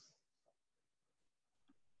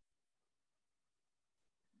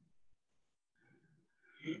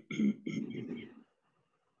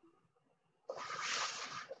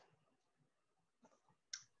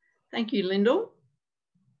 Thank you, Lyndall,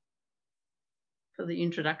 for the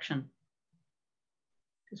introduction.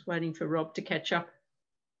 Just waiting for Rob to catch up.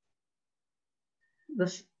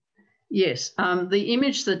 Yes, the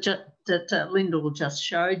image that Lyndall just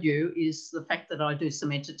showed you is the fact that I do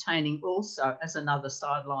some entertaining also as another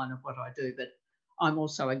sideline of what I do, but I'm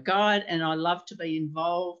also a guide and I love to be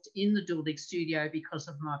involved in the Duldig Studio because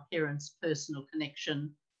of my parents' personal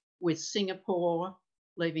connection with Singapore,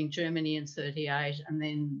 leaving Germany in '38 and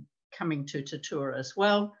then coming to Tatura as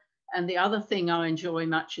well. And the other thing I enjoy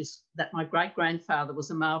much is that my great-grandfather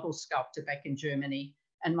was a marble sculptor back in Germany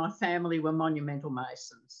and my family were monumental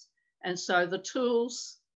masons. And so the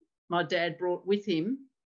tools my dad brought with him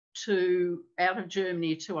out of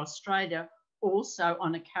Germany to Australia also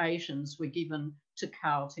on occasions were given to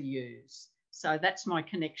Karl to use. So that's my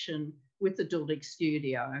connection with the Duldig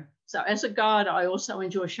Studio. So as a guide, I also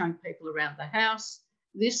enjoy showing people around the house.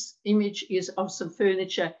 This image is of some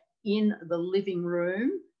furniture in the living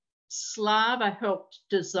room. Slawa helped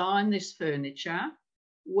design this furniture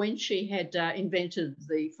when she had invented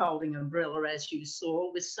the folding umbrella, as you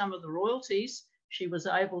saw. With some of the royalties, she was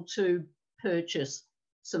able to purchase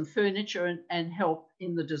some furniture and help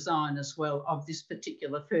in the design as well of this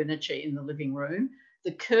particular furniture in the living room.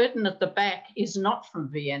 The curtain at the back is not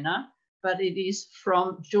from Vienna, but it is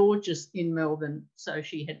from George's in Melbourne. So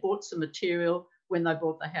she had bought some material when they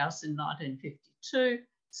bought the house in 1952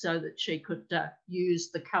 so that she could use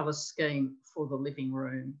the colour scheme for the living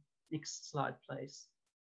room. Next slide, please.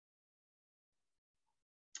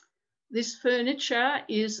 This furniture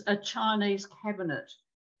is a Chinese cabinet,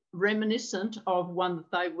 reminiscent of one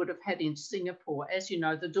that they would have had in Singapore. As you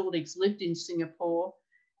know, the Duldigs lived in Singapore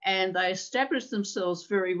and they established themselves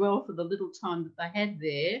very well for the little time that they had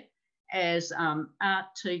there as art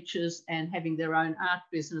teachers and having their own art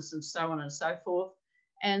business and so on and so forth.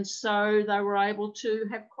 And so they were able to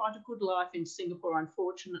have quite a good life in Singapore.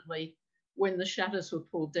 Unfortunately, when the shutters were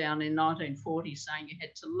pulled down in 1940 saying you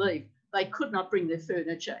had to leave, they could not bring their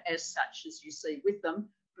furniture as such as you see with them,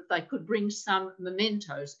 but they could bring some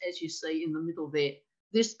mementos, as you see in the middle there.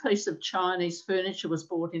 This piece of Chinese furniture was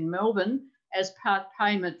bought in Melbourne as part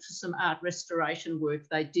payment for some art restoration work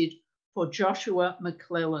they did for Joshua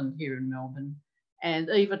McClellan here in Melbourne. And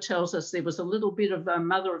Eva tells us there was a little bit of a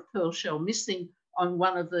mother of pearl shell missing on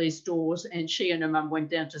one of these doors, and she and her mum went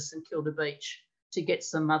down to St Kilda Beach to get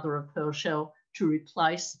some mother of pearl shell to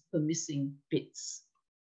replace the missing bits.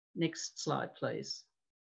 Next slide, please.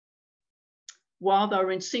 While they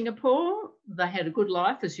were in Singapore, they had a good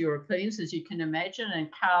life as Europeans, as you can imagine, and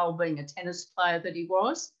Karl, being a tennis player that he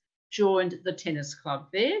was, joined the tennis club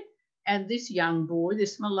there. And this young boy,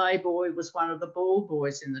 this Malay boy, was one of the ball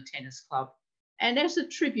boys in the tennis club. And as a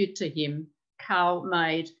tribute to him, Karl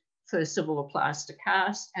made, first of all, a plaster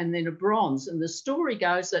cast and then a bronze. And the story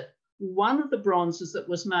goes that one of the bronzes that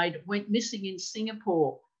was made went missing in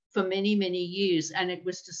Singapore for many, many years, and it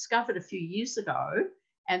was discovered a few years ago,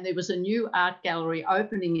 and there was a new art gallery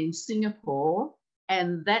opening in Singapore,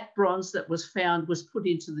 and that bronze that was found was put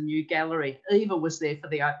into the new gallery. Eva was there for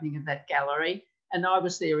the opening of that gallery, and I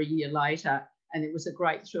was there a year later, and it was a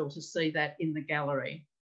great thrill to see that in the gallery.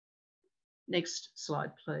 Next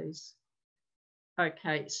slide, please.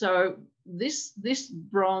 Okay, so this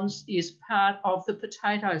bronze is part of the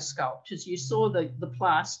potato sculptures. You saw the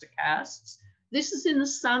plaster casts. This is in the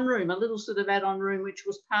sunroom, a little sort of add-on room, which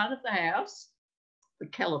was part of the house, the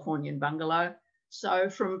Californian bungalow. So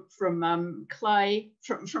from clay,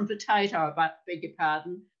 from potato, I beg your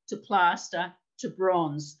pardon, to plaster to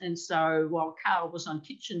bronze. And so while Karl was on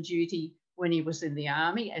kitchen duty when he was in the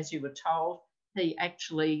army, as you were told, he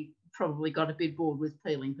actually probably got a bit bored with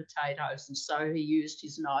peeling potatoes. And so he used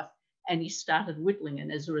his knife and he started whittling.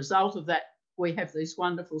 And as a result of that, we have these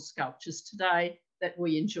wonderful sculptures today that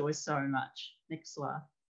we enjoy so much. Next slide.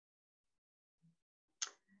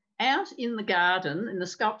 Out in the garden, in the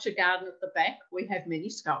sculpture garden at the back, we have many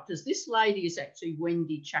sculptures. This lady is actually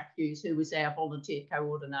Wendy Chuck Hughes, who is our volunteer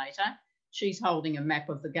coordinator. She's holding a map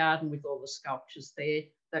of the garden with all the sculptures there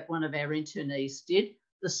that one of our internees did.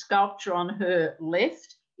 The sculpture on her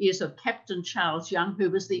left is of Captain Charles Young, who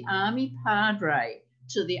was the Army Padre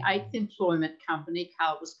to the 8th Employment Company.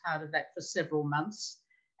 Karl was part of that for several months.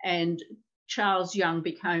 And Charles Young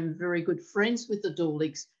became very good friends with the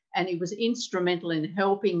Duldigs, and he was instrumental in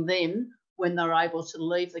helping them when they were able to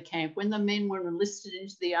leave the camp. When the men were enlisted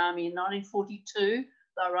into the army in 1942,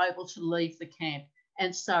 they were able to leave the camp.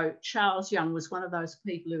 And so Charles Young was one of those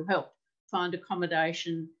people who helped find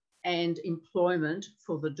accommodation and employment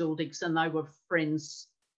for the Duldigs, and they were friends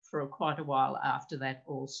for quite a while after that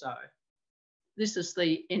also. This is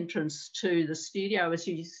the entrance to the studio, as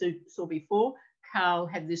you saw before. Karl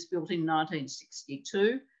had this built in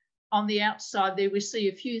 1962. On the outside there we see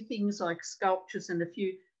a few things like sculptures and a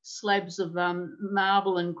few slabs of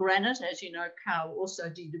marble and granite. As you know, Karl also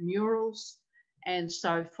did murals and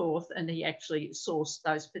so forth, and he actually sourced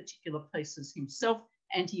those particular pieces himself,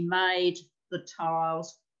 and he made the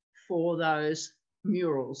tiles for those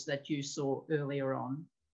murals that you saw earlier on.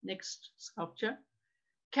 Next sculpture.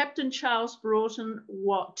 Captain Charles Broughton,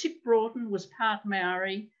 Tip Broughton was part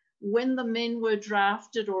Maori. When the men were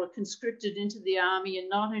drafted or conscripted into the army in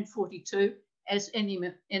 1942 as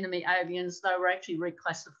enemy aliens, they were actually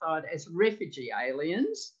reclassified as refugee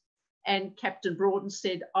aliens. And Captain Broughton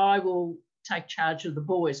said, I will take charge of the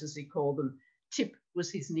boys, as he called them. Tip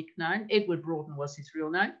was his nickname. Edward Broughton was his real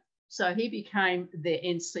name. So he became their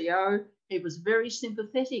NCO. He was very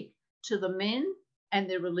sympathetic to the men and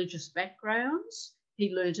their religious backgrounds.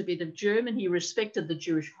 He learned a bit of German. He respected the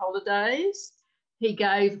Jewish holidays. He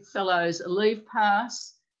gave fellows a leave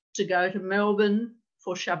pass to go to Melbourne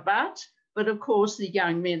for Shabbat. But of course, the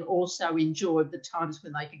young men also enjoyed the times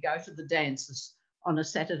when they could go to the dances on a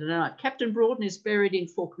Saturday night. Captain Broughton is buried in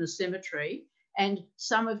Faulkner Cemetery, and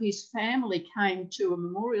some of his family came to a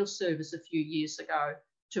memorial service a few years ago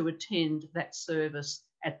to attend that service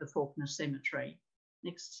at the Faulkner Cemetery.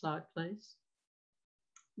 Next slide, please.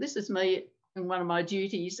 This is me in one of my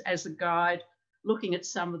duties as a guide, looking at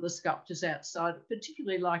some of the sculptures outside,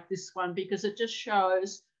 particularly like this one, because it just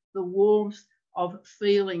shows the warmth of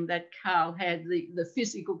feeling that Karl had, the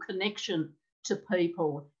physical connection to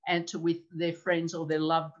people and to with their friends or their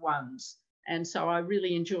loved ones. And so I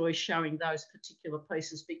really enjoy showing those particular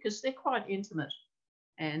pieces because they're quite intimate.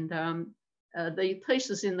 And the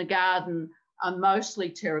pieces in the garden are mostly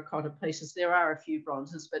terracotta pieces. There are a few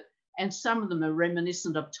bronzes, and some of them are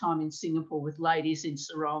reminiscent of time in Singapore with ladies in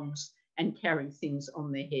sarongs and carrying things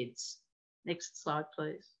on their heads. Next slide,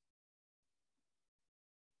 please.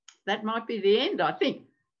 That might be the end, I think.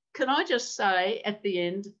 Can I just say at the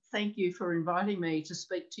end, thank you for inviting me to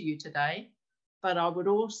speak to you today. But I would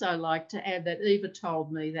also like to add that Eva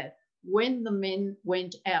told me that when the men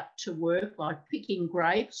went out to work, like picking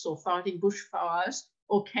grapes or fighting bushfires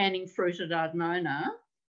or canning fruit at Ardmona,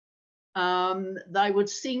 they would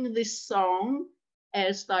sing this song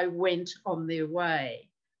as they went on their way.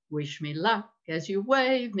 Wish me luck as you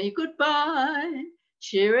wave me goodbye.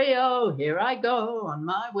 Cheerio, here I go on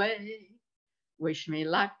my way. Wish me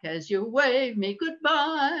luck as you wave me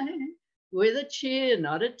goodbye. With a cheer,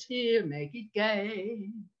 not a tear, make it gay.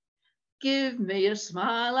 Give me a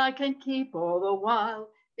smile I can keep all the while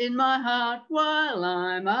in my heart while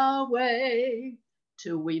I'm away.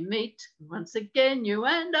 Till we meet once again, you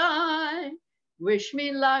and I. Wish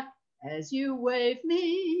me luck as you wave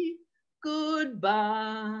me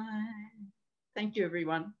goodbye. Thank you,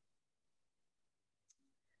 everyone.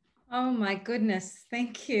 Oh my goodness,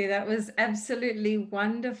 thank you. That was absolutely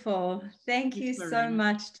wonderful. Thank you so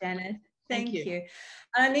much, Janet. Thank you.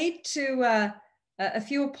 I need to, a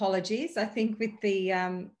few apologies, I think, with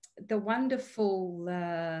the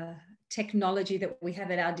wonderful technology that we have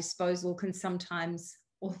at our disposal can sometimes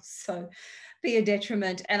also be a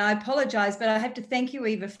detriment. And I apologize, but I have to thank you,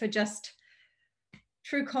 Eva, for just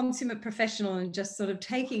true consummate professional and just sort of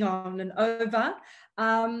taking on and over.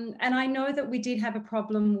 And I know that we did have a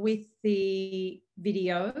problem with the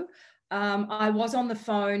video. I was on the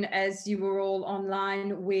phone as you were all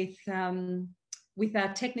online with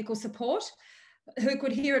our technical support, who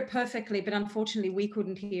could hear it perfectly, but unfortunately we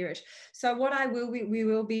couldn't hear it. So what we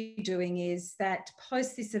will be doing is that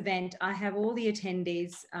post this event, I have all the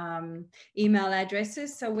attendees' email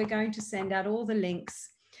addresses. So we're going to send out all the links,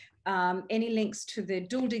 any links to the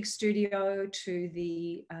Duldig Studio, to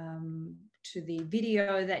the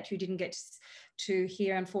video that you didn't get to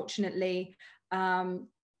hear, unfortunately,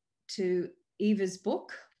 to Eva's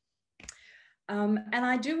book. And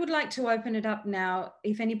I would like to open it up now.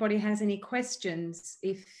 If anybody has any questions,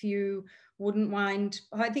 if you wouldn't mind,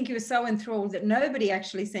 I think you were so enthralled that nobody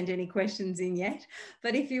actually sent any questions in yet,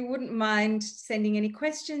 but if you wouldn't mind sending any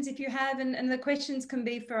questions, if you have, and the questions can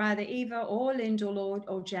be for either Eva or Lyndall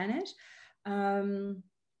or Janet.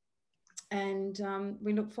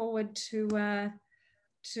 We look forward to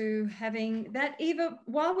to having that. Eva,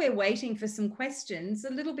 while we're waiting for some questions, a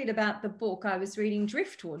little bit about the book. I was reading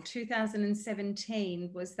Driftwood,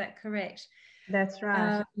 2017. Was that correct? That's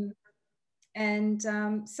right.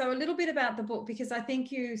 So a little bit about the book, because I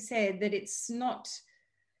think you said that it's not,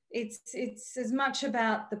 it's as much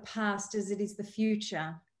about the past as it is the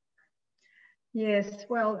future. Yes,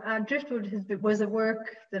 well, Driftwood was a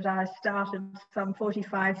work that I started some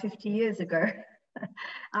 45, 50 years ago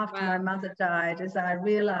after my mother died, as I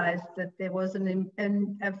realized that there was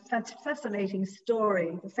a fascinating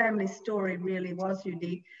story. The family story really was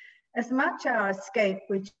unique. As much our escape,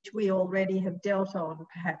 which we already have dealt on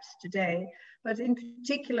perhaps today, but in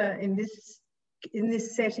particular in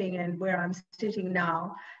this setting and where I'm sitting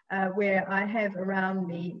now, where I have around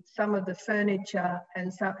me some of the furniture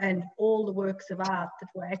and all the works of art that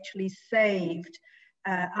were actually saved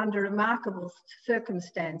under remarkable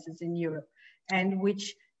circumstances in Europe, and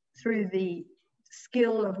which through the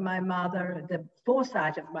skill of my mother, the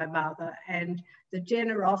foresight of my mother, and the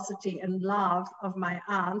generosity and love of my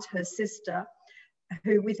aunt, her sister,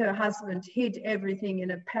 who with her husband hid everything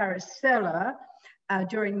in a Paris cellar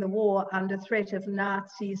during the war under threat of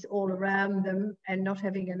Nazis all around them and not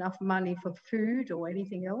having enough money for food or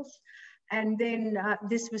anything else. And then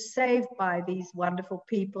this was saved by these wonderful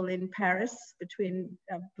people in Paris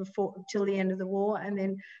till the end of the war. And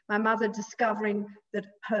then my mother discovering that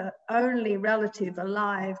her only relative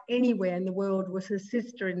alive anywhere in the world was her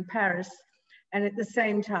sister in Paris. And at the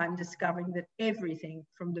same time discovering that everything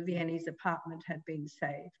from the Viennese apartment had been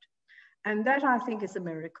saved. And that, I think, is a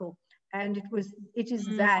miracle. And it is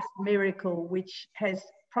that miracle which has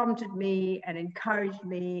prompted me and encouraged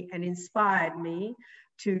me and inspired me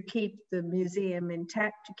to keep the museum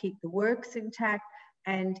intact, to keep the works intact,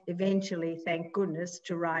 and eventually, thank goodness,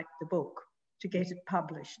 to write the book, to get it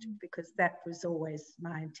published, because that was always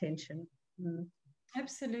my intention.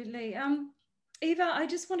 Absolutely. Eva, I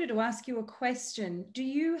just wanted to ask you a question. Do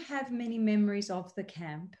you have many memories of the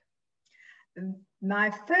camp?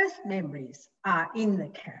 My first memories are in the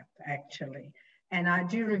camp, actually. And I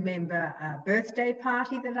do remember a birthday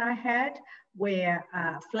party that I had where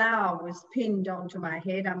a flower was pinned onto my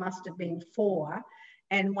head. I must have been 4.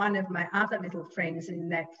 And one of my other little friends in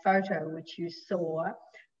that photo, which you saw,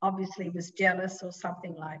 obviously was jealous or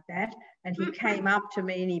something like that. And he came up to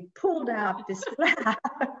me and he pulled out this flower.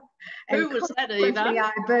 Who was that, Eva?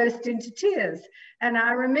 I burst into tears. And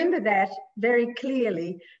I remember that very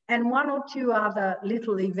clearly, and 1 or 2 other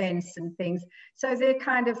little events and things. So they're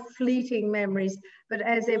kind of fleeting memories. But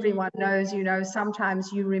as everyone knows, you know,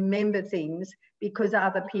 sometimes you remember things because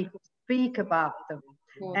other people speak about them.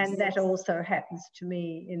 And that also happens to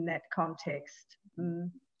me in that context.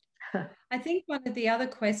 I think one of the other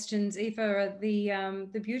questions, Eva, are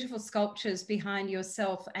the beautiful sculptures behind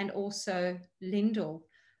yourself and also Lyndall.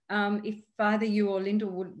 If either you or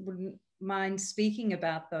Lyndall wouldn't mind speaking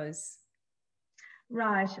about those.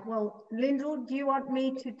 Right. Well, Lyndall, do you want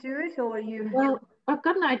me to do it, or you? Well, I've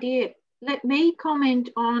got an idea. Let me comment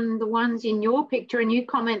on the ones in your picture and you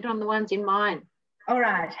comment on the ones in mine. All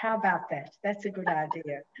right. How about that? That's a good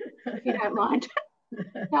idea. If you don't mind.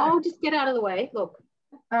 So I'll just get out of the way. Look.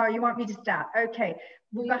 Oh, you want me to start? Okay.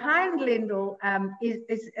 Behind Lyndall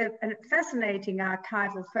is a fascinating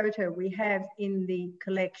archival photo we have in the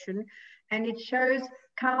collection, and it shows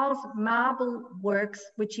Karl's marble works,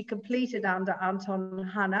 which he completed under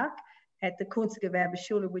Anton Hanak at the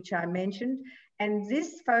Kunstgewerbeschule, which I mentioned. And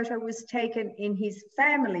this photo was taken in his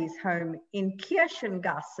family's home in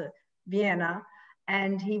Kirchengasse, Vienna.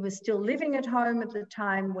 And he was still living at home at the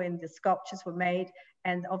time when the sculptures were made.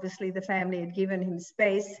 And obviously the family had given him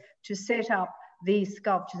space to set up these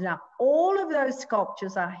sculptures. Now, all of those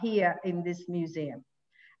sculptures are here in this museum.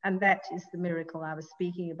 And that is the miracle I was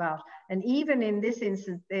speaking about. And even in this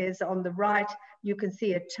instance, there's on the right, you can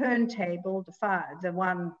see a turntable, the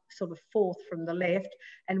one sort of 4th from the left.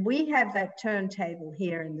 And we have that turntable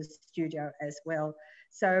here in the studio as well.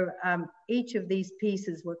 So each of these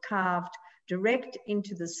pieces were carved direct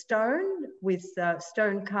into the stone with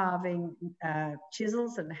stone carving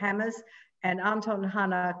chisels and hammers. And Anton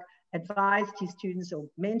Hanak advised his students or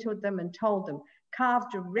mentored them and told them, carve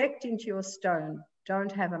direct into your stone.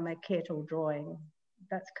 Don't have a maquette or drawing.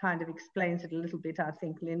 That kind of explains it a little bit, I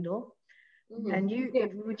think, Lyndall. And you,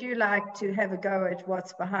 would you like to have a go at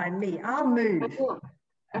what's behind me? I'll move.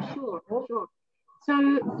 Sure.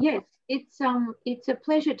 So yes, it's a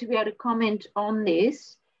pleasure to be able to comment on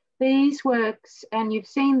this. These works, and you've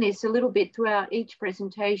seen this a little bit throughout each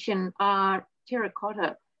presentation, are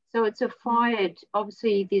terracotta. So it's a fired,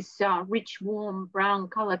 obviously this rich, warm brown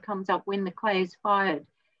color comes up when the clay is fired.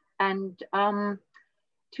 And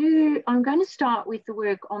I'm going to start with the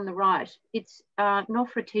work on the right. It's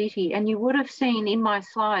Nefertiti, and you would have seen in my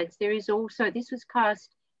slides, there is also, this was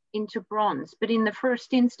cast into bronze, but in the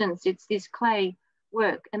first instance, it's this clay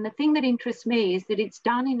work. And the thing that interests me is that it's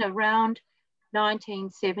done in around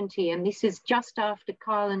 1970, and this is just after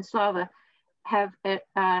Karl and Slawa have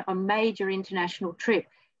a major international trip.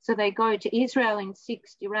 So they go to Israel in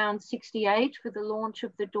around 68 for the launch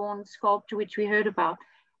of the Dawn sculpture, which we heard about.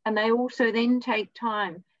 And they also then take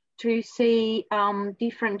time to see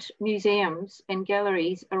different museums and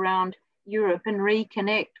galleries around Europe and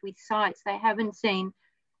reconnect with sites they haven't seen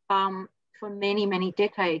for many, many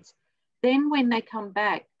decades. Then when they come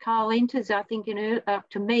back, Karl enters, I think,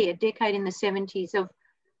 to me, a decade in the 70s of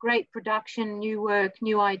great production, new work,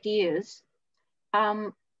 new ideas.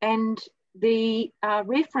 And the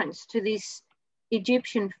reference to this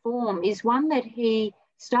Egyptian form is one that he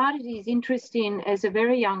started his interest in as a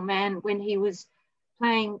very young man when he was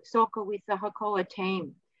playing soccer with the Hakoah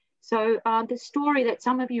team. So the story that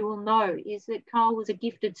some of you will know is that Karl was a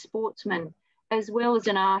gifted sportsman as well as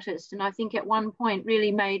an artist. And I think at one point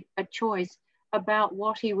really made a choice about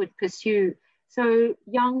what he would pursue. So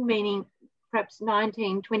young meaning perhaps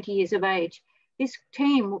 19, 20 years of age. This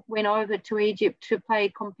team went over to Egypt to play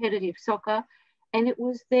competitive soccer, and it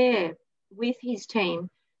was there with his team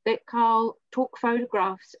that Karl took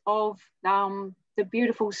photographs of the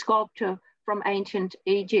beautiful sculpture from ancient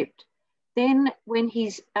Egypt. Then when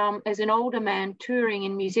he's, as an older man touring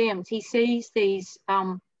in museums, he sees these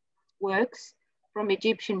works from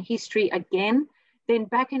Egyptian history again. Then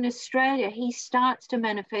back in Australia, he starts to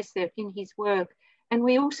manifest that in his work. And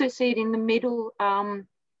we also see it in the middle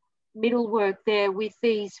work there with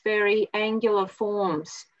these very angular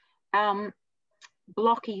forms,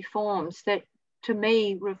 blocky forms that to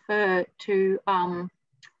me refer to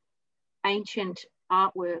ancient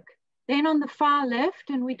artwork. Then on the far left,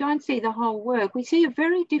 and we don't see the whole work, we see a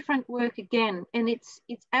very different work again, and it's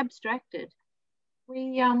abstracted.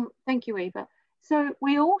 Thank you, Eva. So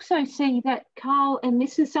we also see that Karl, and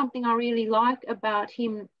this is something I really like about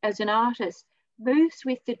him as an artist, moves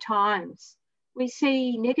with the times. We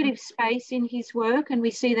see negative space in his work, and we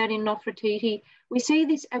see that in Nefertiti. We see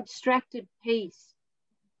this abstracted piece,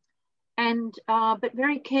 and but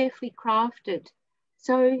very carefully crafted.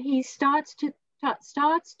 So he starts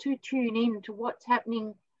to tune in to what's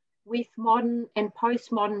happening with modern and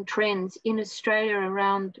postmodern trends in Australia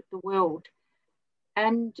around the world.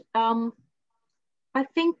 And I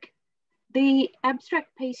think the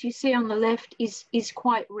abstract piece you see on the left is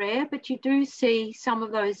quite rare, but you do see some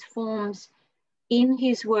of those forms in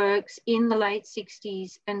his works in the late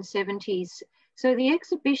 60s and 70s. So the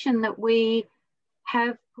exhibition that we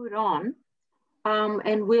have put on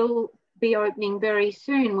and will be opening very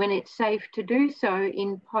soon when it's safe to do so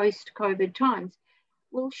in post-COVID times,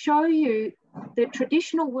 will show you the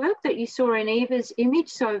traditional work that you saw in Eva's image,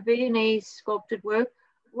 so Viennese sculpted work,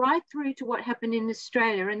 right through to what happened in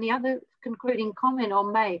Australia. And the other concluding comment I'll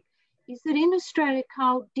make is that in Australia,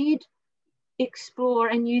 Karl did explore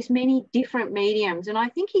and use many different mediums. And I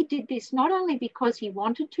think he did this not only because he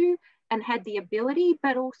wanted to and had the ability,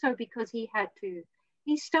 but also because he had to.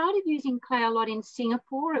 He started using clay a lot in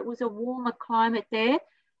Singapore. It was a warmer climate there.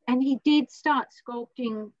 And he did start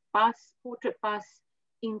sculpting portrait busts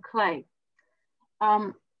in clay.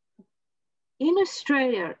 In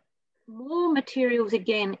Australia, more materials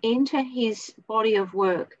again enter his body of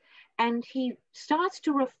work, and he starts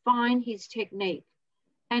to refine his technique.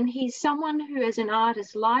 And he's someone who, as an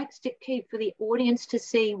artist, likes to keep for the audience to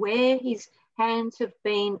see where his hands have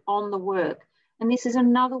been on the work. And this is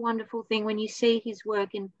another wonderful thing. When you see his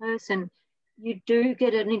work in person, you do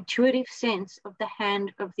get an intuitive sense of the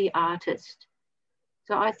hand of the artist.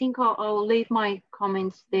 So I think I'll leave my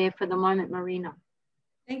comments there for the moment, Marina.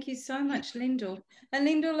 Thank you so much, Lyndall. And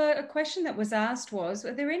Lyndall, a question that was asked was,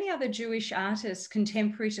 are there any other Jewish artists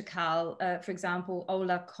contemporary to Karl, for example,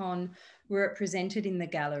 Ola Kohn, were represented in the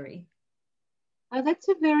gallery? That's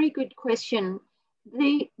a very good question.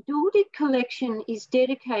 The Duldig collection is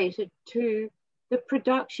dedicated to the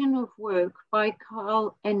production of work by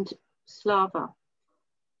Karl and Slawa.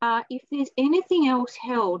 If there's anything else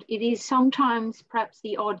held, it is sometimes perhaps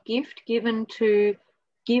the odd gift given to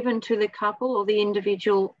the couple or the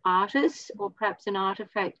individual artists, or perhaps an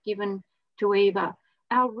artifact given to Eva.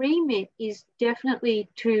 Our remit is definitely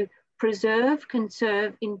to preserve,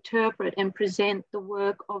 conserve, interpret, and present the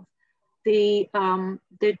work of the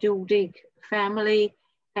Duldig family,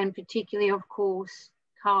 and particularly, of course,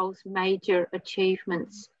 Karl's major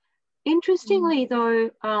achievements. Interestingly,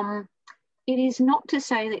 though, it is not to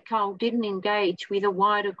say that Karl didn't engage with a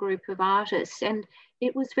wider group of artists. And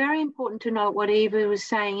it was very important to note what Eva was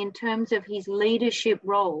saying in terms of his leadership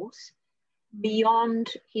roles beyond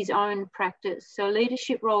his own practice. So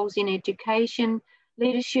leadership roles in education,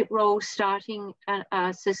 leadership roles starting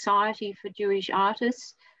a society for Jewish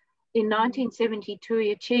artists. In 1972,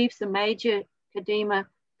 he achieves the Major Kadima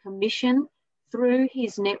Commission through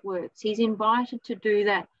his networks. He's invited to do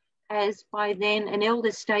that as by then an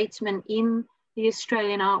elder statesman in the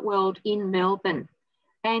Australian art world in Melbourne.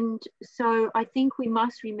 And so I think we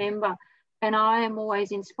must remember, and I am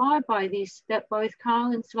always inspired by this, that both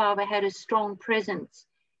Karl and Slava had a strong presence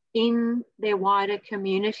in their wider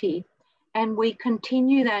community. And we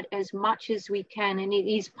continue that as much as we can. And it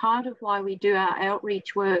is part of why we do our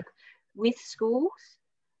outreach work with schools,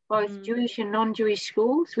 both Jewish and non-Jewish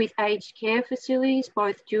schools, with aged care facilities,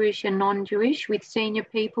 both Jewish and non-Jewish, with senior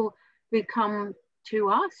people who come to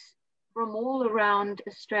us from all around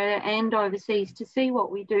Australia and overseas to see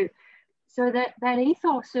what we do. So that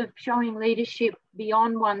ethos of showing leadership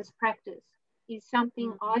beyond one's practice is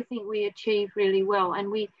something I think we achieve really well.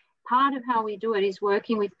 And part of how we do it is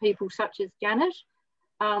working with people such as Janet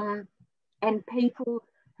and people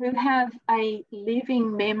who have a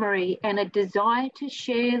living memory and a desire to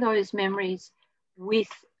share those memories with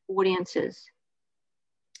audiences.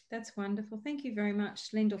 That's wonderful. Thank you very much,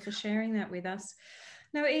 Lyndall, for sharing that with us.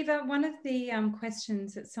 Now, Eva, one of the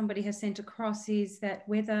questions that somebody has sent across is that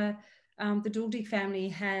whether the Duldig family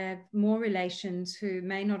have more relations who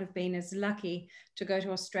may not have been as lucky to go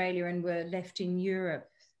to Australia and were left in Europe.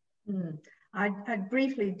 I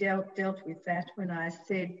briefly dealt with that when I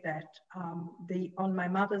said that on my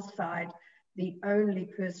mother's side, the only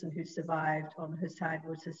person who survived on her side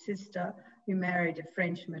was a sister who married a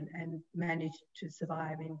Frenchman and managed to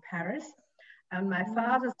survive in Paris. On my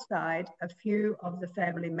father's side, a few of the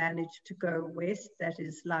family managed to go west. That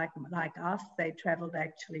is like us. They traveled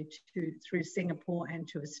actually through Singapore and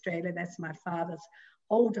to Australia. That's my father's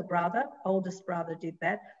oldest brother did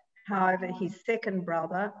that. However, his second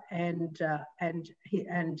brother and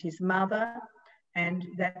his mother and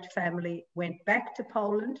that family went back to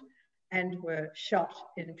Poland and were shot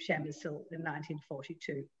in Przemysl in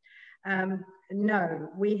 1942. No,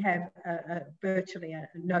 we have virtually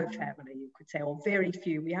no family, you could say, or very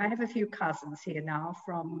few. I have a few cousins here now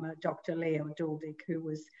from Dr. Leo Duldig, who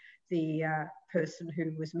was the person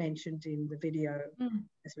who was mentioned in the video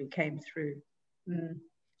as we came through.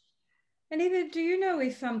 And Eva, do you know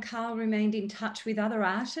if Karl remained in touch with other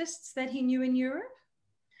artists that he knew in Europe?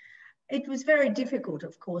 It was very difficult,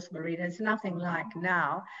 of course, Marina. It's nothing like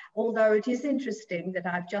now, although it is interesting that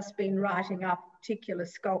I've just been writing up a particular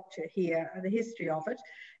sculpture here, the history of it,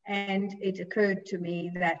 and it occurred to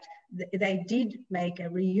me that they did make a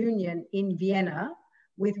reunion in Vienna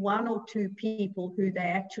with one or two people who they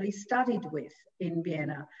actually studied with in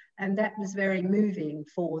Vienna, and that was very moving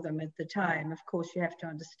for them at the time. Of course, you have to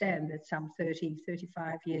understand that some 30,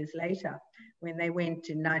 35 years later, when they went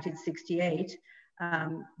in 1968,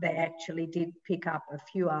 they actually did pick up a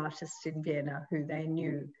few artists in Vienna who they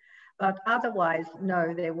knew. But otherwise,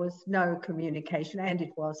 no, there was no communication, and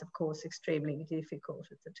it was, of course, extremely difficult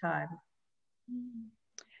at the time.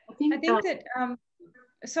 I think that,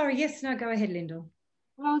 sorry, yes, no, go ahead, Lyndall.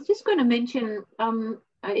 Well, I was just going to mention,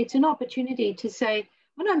 it's an opportunity to say,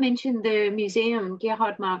 when I mentioned the museum,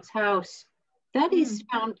 Gerhard Mark's house, that is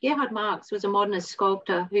found, Gerhard Marx was a modernist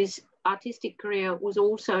sculptor whose artistic career was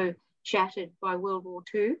also shattered by World War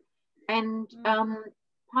II. And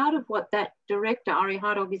part of what that director, Ari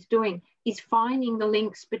Hardog, is doing is finding the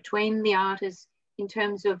links between the artists in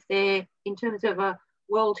terms of a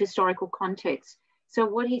world historical context. So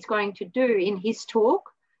what he's going to do in his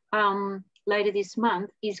talk later this month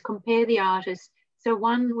is compare the artists. So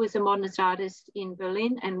one was a modernist artist in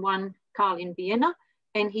Berlin and one Karl in Vienna,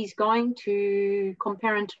 and he's going to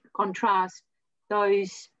compare and contrast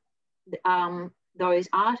those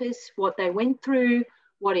artists, what they went through,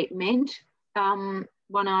 what it meant.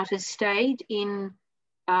 One artist stayed in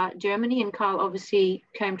Germany and Karl obviously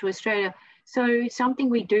came to Australia. So something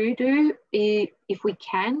we do if we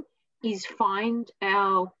can, is find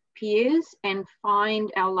our peers and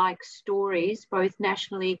find our like stories, both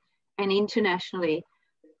nationally and internationally.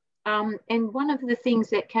 And one of the things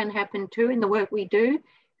that can happen too in the work we do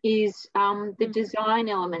is the design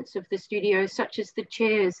elements of the studio, such as the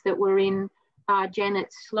chairs that were in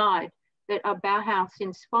Janet's slide, that are Bauhaus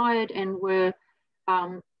inspired and were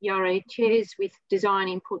Yare chairs with design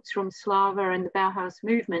inputs from Slava and the Bauhaus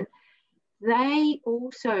movement. They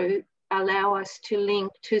also allow us to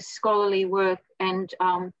link to scholarly work and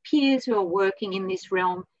peers who are working in this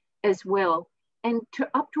realm as well. And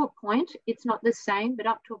up to a point, it's not the same, but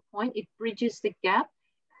up to a point, it bridges the gap.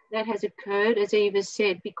 that has occurred, as Eva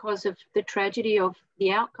said, because of the tragedy of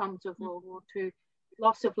the outcomes of World War II,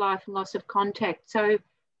 loss of life and loss of contact. So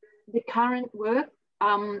the current work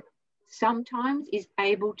sometimes is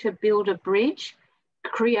able to build a bridge,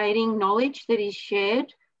 creating knowledge that is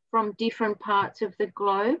shared from different parts of the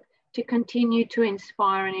globe to continue to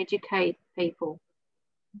inspire and educate people.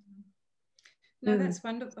 No, that's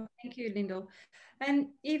wonderful. Thank you, Lyndall. And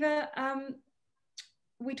Eva,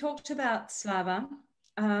 we talked about Slawa,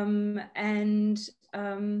 and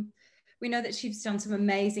we know that she's done some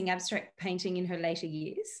amazing abstract painting in her later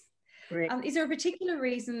years. Is there a particular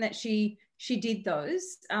reason that she did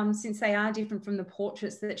those, since they are different from the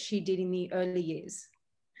portraits that she did in the early years?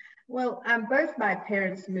 Well, both my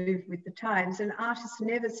parents moved with the times, and artists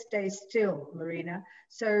never stay still, Marina.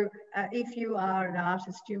 So if you are an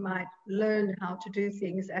artist, you might learn how to do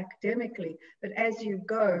things academically, but as you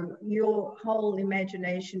go, your whole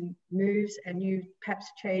imagination moves, and you perhaps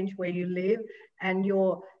change where you live, and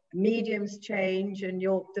your mediums change, and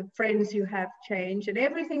the friends you have change, and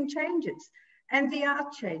everything changes, and the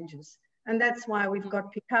art changes. And that's why we've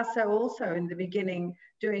got Picasso also in the beginning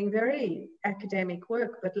doing very academic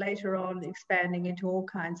work, but later on expanding into all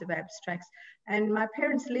kinds of abstracts. And my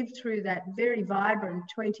parents lived through that very vibrant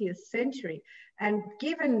 20th century. And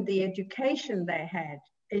given the education they had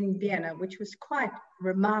in Vienna, which was quite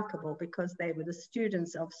remarkable because they were the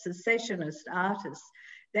students of secessionist artists,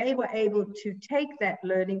 they were able to take that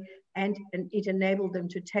learning, and it enabled them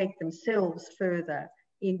to take themselves further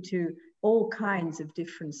into all kinds of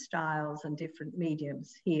different styles and different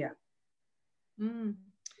mediums here. No,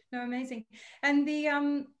 amazing. And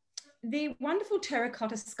the wonderful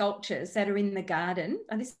terracotta sculptures that are in the garden,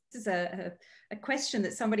 and this is a question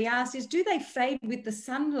that somebody asked, is do they fade with the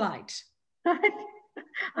sunlight?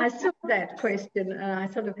 I saw that question and I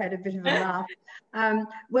sort of had a bit of a laugh.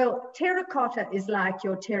 Well, terracotta is like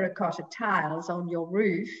your terracotta tiles on your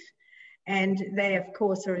roof, and they, of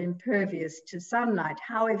course, are impervious to sunlight.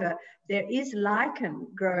 However, there is lichen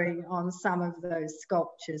growing on some of those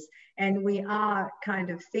sculptures, and we are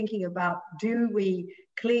kind of thinking about, do we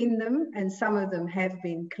clean them? And some of them have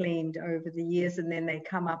been cleaned over the years, and then they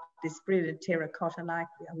come up this brilliant terracotta like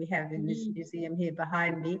we have in this museum here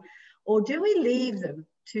behind me. Or do we leave them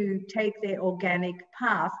to take their organic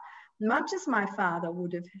path, much as my father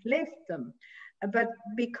would have left them? But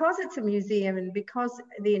because it's a museum and because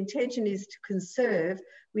the intention is to conserve,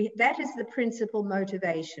 that is the principal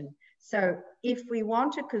motivation. So if we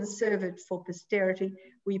want to conserve it for posterity,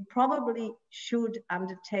 we probably should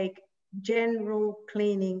undertake general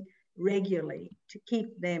cleaning regularly to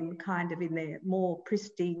keep them kind of in their more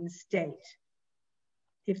pristine state,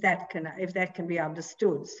 if that can be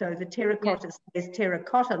understood. So the terracotta is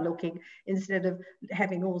terracotta looking instead of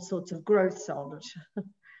having all sorts of growths on it.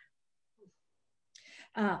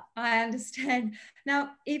 I understand. Now,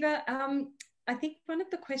 Eva, I think one of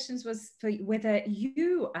the questions was for whether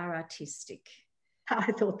you are artistic.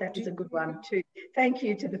 I thought that was a good one too. Thank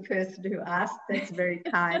you to the person who asked. That's very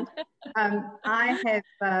kind. I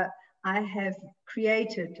have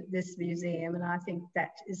created this museum, and I think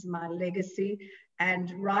that is my legacy.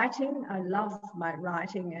 And writing, I love my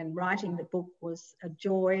writing, and writing the book was a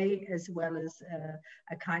joy as well as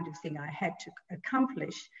a kind of thing I had to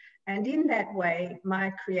accomplish. And in that way,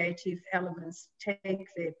 my creative elements take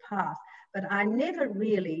their path. But I never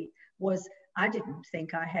really I didn't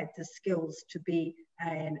think I had the skills to be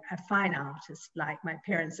a fine artist like my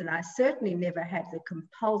parents. And I certainly never had the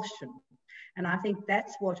compulsion. And I think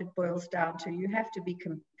that's what it boils down to. You have to be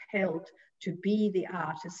compelled to be the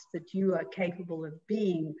artist that you are capable of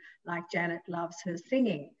being, like Janet loves her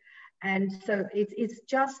singing. And so it's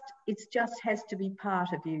just has to be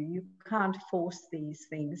part of you. You can't force these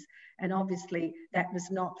things. And obviously that was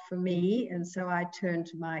not for me. And so I turned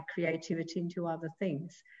my creativity into other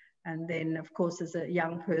things. And then, of course, as a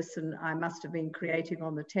young person, I must have been creative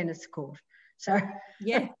on the tennis court. So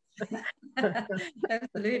yeah,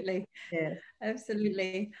 absolutely. Yeah,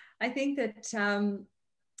 absolutely. I think that,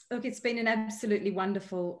 look, it's been an absolutely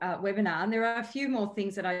wonderful webinar. And there are a few more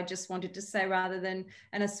things that I just wanted to say and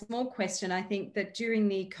a small question. I think that during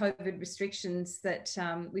the COVID restrictions that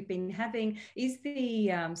we've been having, is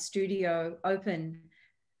the studio open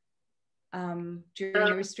during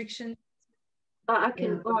the restrictions? I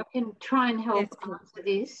can try and help answer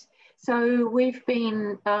this. So we've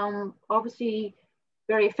been obviously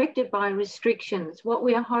very affected by restrictions. What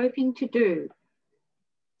we are hoping to do,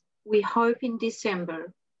 we hope in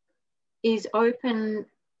December, is open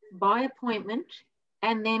by appointment.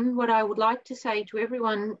 And then what I would like to say to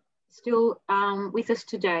everyone still with us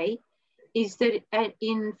today is that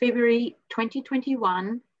in February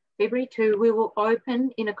 2021, February 2, we will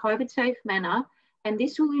open in a COVID-safe manner, and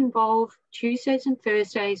this will involve Tuesdays and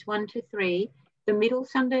Thursdays 1 to 3, the middle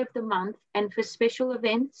Sunday of the month, and for special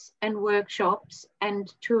events and workshops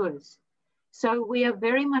and tours. So we are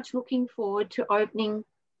very much looking forward to opening.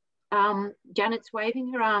 Janet's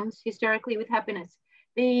waving her arms hysterically with happiness.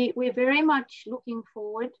 We're very much looking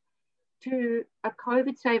forward to a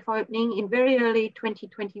COVID-safe opening in very early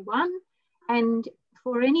 2021. And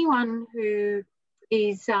for anyone who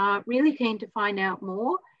is really keen to find out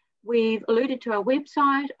more, we've alluded to our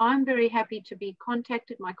website. I'm very happy to be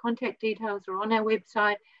contacted. My contact details are on our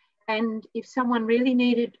website. And if someone really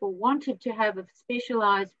needed or wanted to have a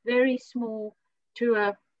specialised, very small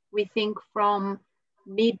tour, we think from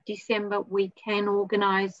mid-December, we can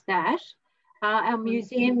organise that. Our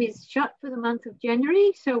museum is shut for the month of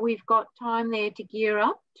January, so we've got time there to gear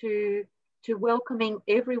up to welcoming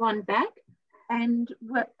everyone back. And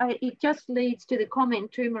it just leads to the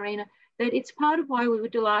comment too, Marina, that it's part of why we were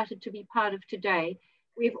delighted to be part of today.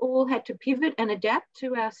 We've all had to pivot and adapt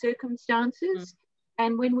to our circumstances.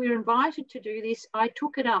 And when we were invited to do this, I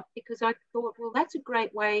took it up because I thought, well, that's a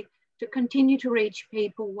great way to continue to reach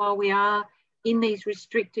people while we are in these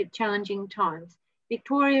restricted, challenging times.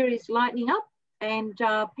 Victoria is lightening up and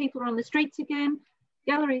people are on the streets again.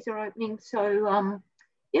 Galleries are opening. So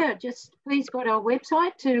yeah, just please go to our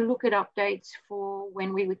website to look at updates for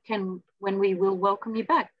when we will welcome you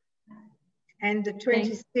back. And the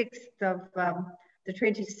 26th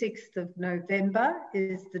of November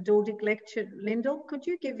is the Duldig lecture. Lyndall, could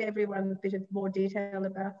you give everyone a bit of more detail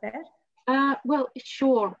about that? Well,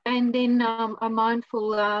 sure. And then I'm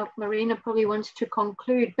mindful Marina probably wants to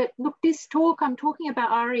conclude. But look, this talk, I'm talking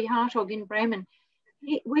about Ari Hartog in Bremen.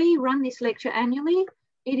 We run this lecture annually.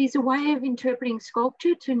 It is a way of interpreting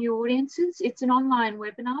sculpture to new audiences. It's an online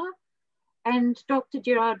webinar. And Dr.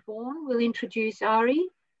 Gerard Vaughan will introduce Ari.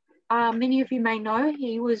 Many of you may know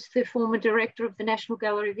he was the former director of the National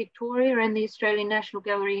Gallery Victoria and the Australian National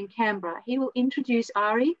Gallery in Canberra. He will introduce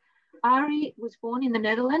Ari. Ari was born in the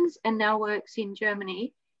Netherlands and now works in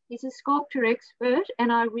Germany. He's a sculpture expert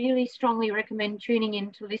and I really strongly recommend tuning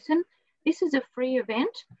in to listen. This is a free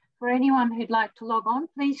event. For anyone who'd like to log on,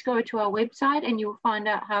 please go to our website and you'll find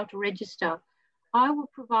out how to register. I will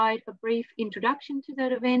provide a brief introduction to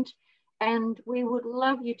that event and we would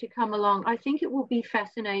love you to come along. I think it will be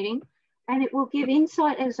fascinating and it will give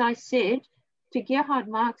insight, as I said, to Gerhard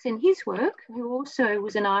Marx and his work, who also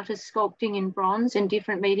was an artist sculpting in bronze and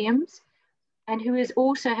different mediums, and who has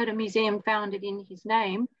also had a museum founded in his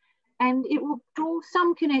name. And it will draw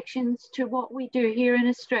some connections to what we do here in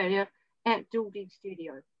Australia at Duldig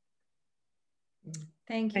Studio.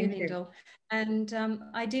 Thank you, Lyndall. And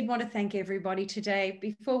I did want to thank everybody today.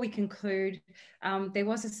 Before we conclude, there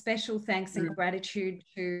was a special thanks and gratitude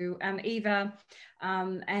to Eva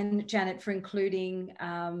and Janet for including,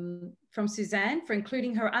 from Suzanne, for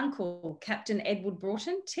including her uncle, Captain Edward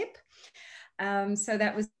Broughton, Tip. So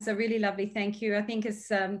that was a really lovely thank you. I think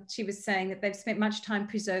as she was saying that they've spent much time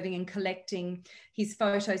preserving and collecting his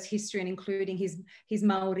photos, history, and including his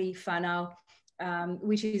Maori whānau,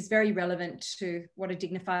 which is very relevant to what a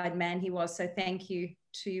dignified man he was. So thank you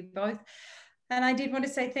to you both. And I did want to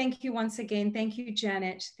say thank you once again. Thank you,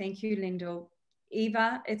 Janet. Thank you, Lyndall.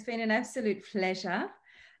 Eva, it's been an absolute pleasure.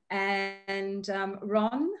 And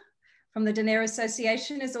Ron from the Dunera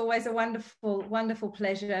Association, is always a wonderful, wonderful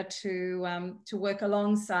pleasure to work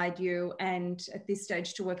alongside you and at this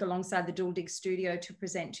stage to work alongside the Duldig Studio to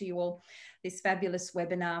present to you all this fabulous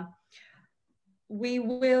webinar. We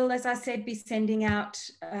will, as I said, be sending out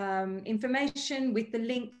information with the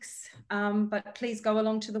links, but please go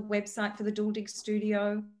along to the website for the Duldig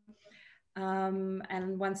Studio.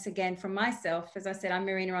 And once again, from myself, as I said, I'm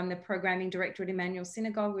Marina, I'm the Programming Director at Emanuel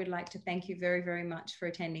Synagogue. We'd like to thank you very, very much for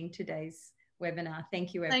attending today's webinar.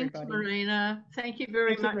 Thank you, everybody. Thanks, Marina. Thank you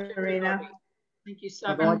very much, Marina. everybody. Thank you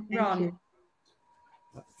so much. Ron,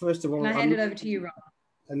 first of all, can I hand it over to you, Ron?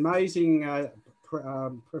 Amazing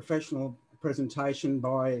professional presentation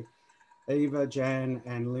by Eva, Jan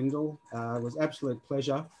and Lyndall. It was absolute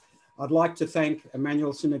pleasure. I'd like to thank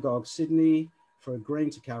Emanuel Synagogue Sydney for agreeing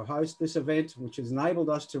to co-host this event, which has enabled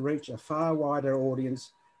us to reach a far wider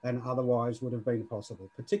audience than otherwise would have been possible.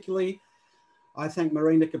 Particularly, I thank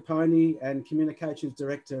Marina Caponi and Communications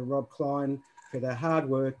Director Rob Klein for their hard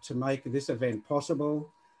work to make this event possible,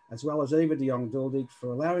 as well as Eva de Jong Duldig for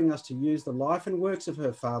allowing us to use the life and works of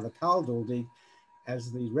her father, Karl Duldig,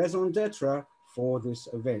 as the raison d'etre for this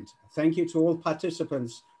event. Thank you to all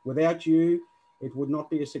participants. Without you, it would not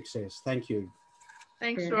be a success. Thank you.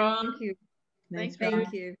 Thanks, Ron. Thank you. Thanks,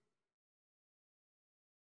 Thank you.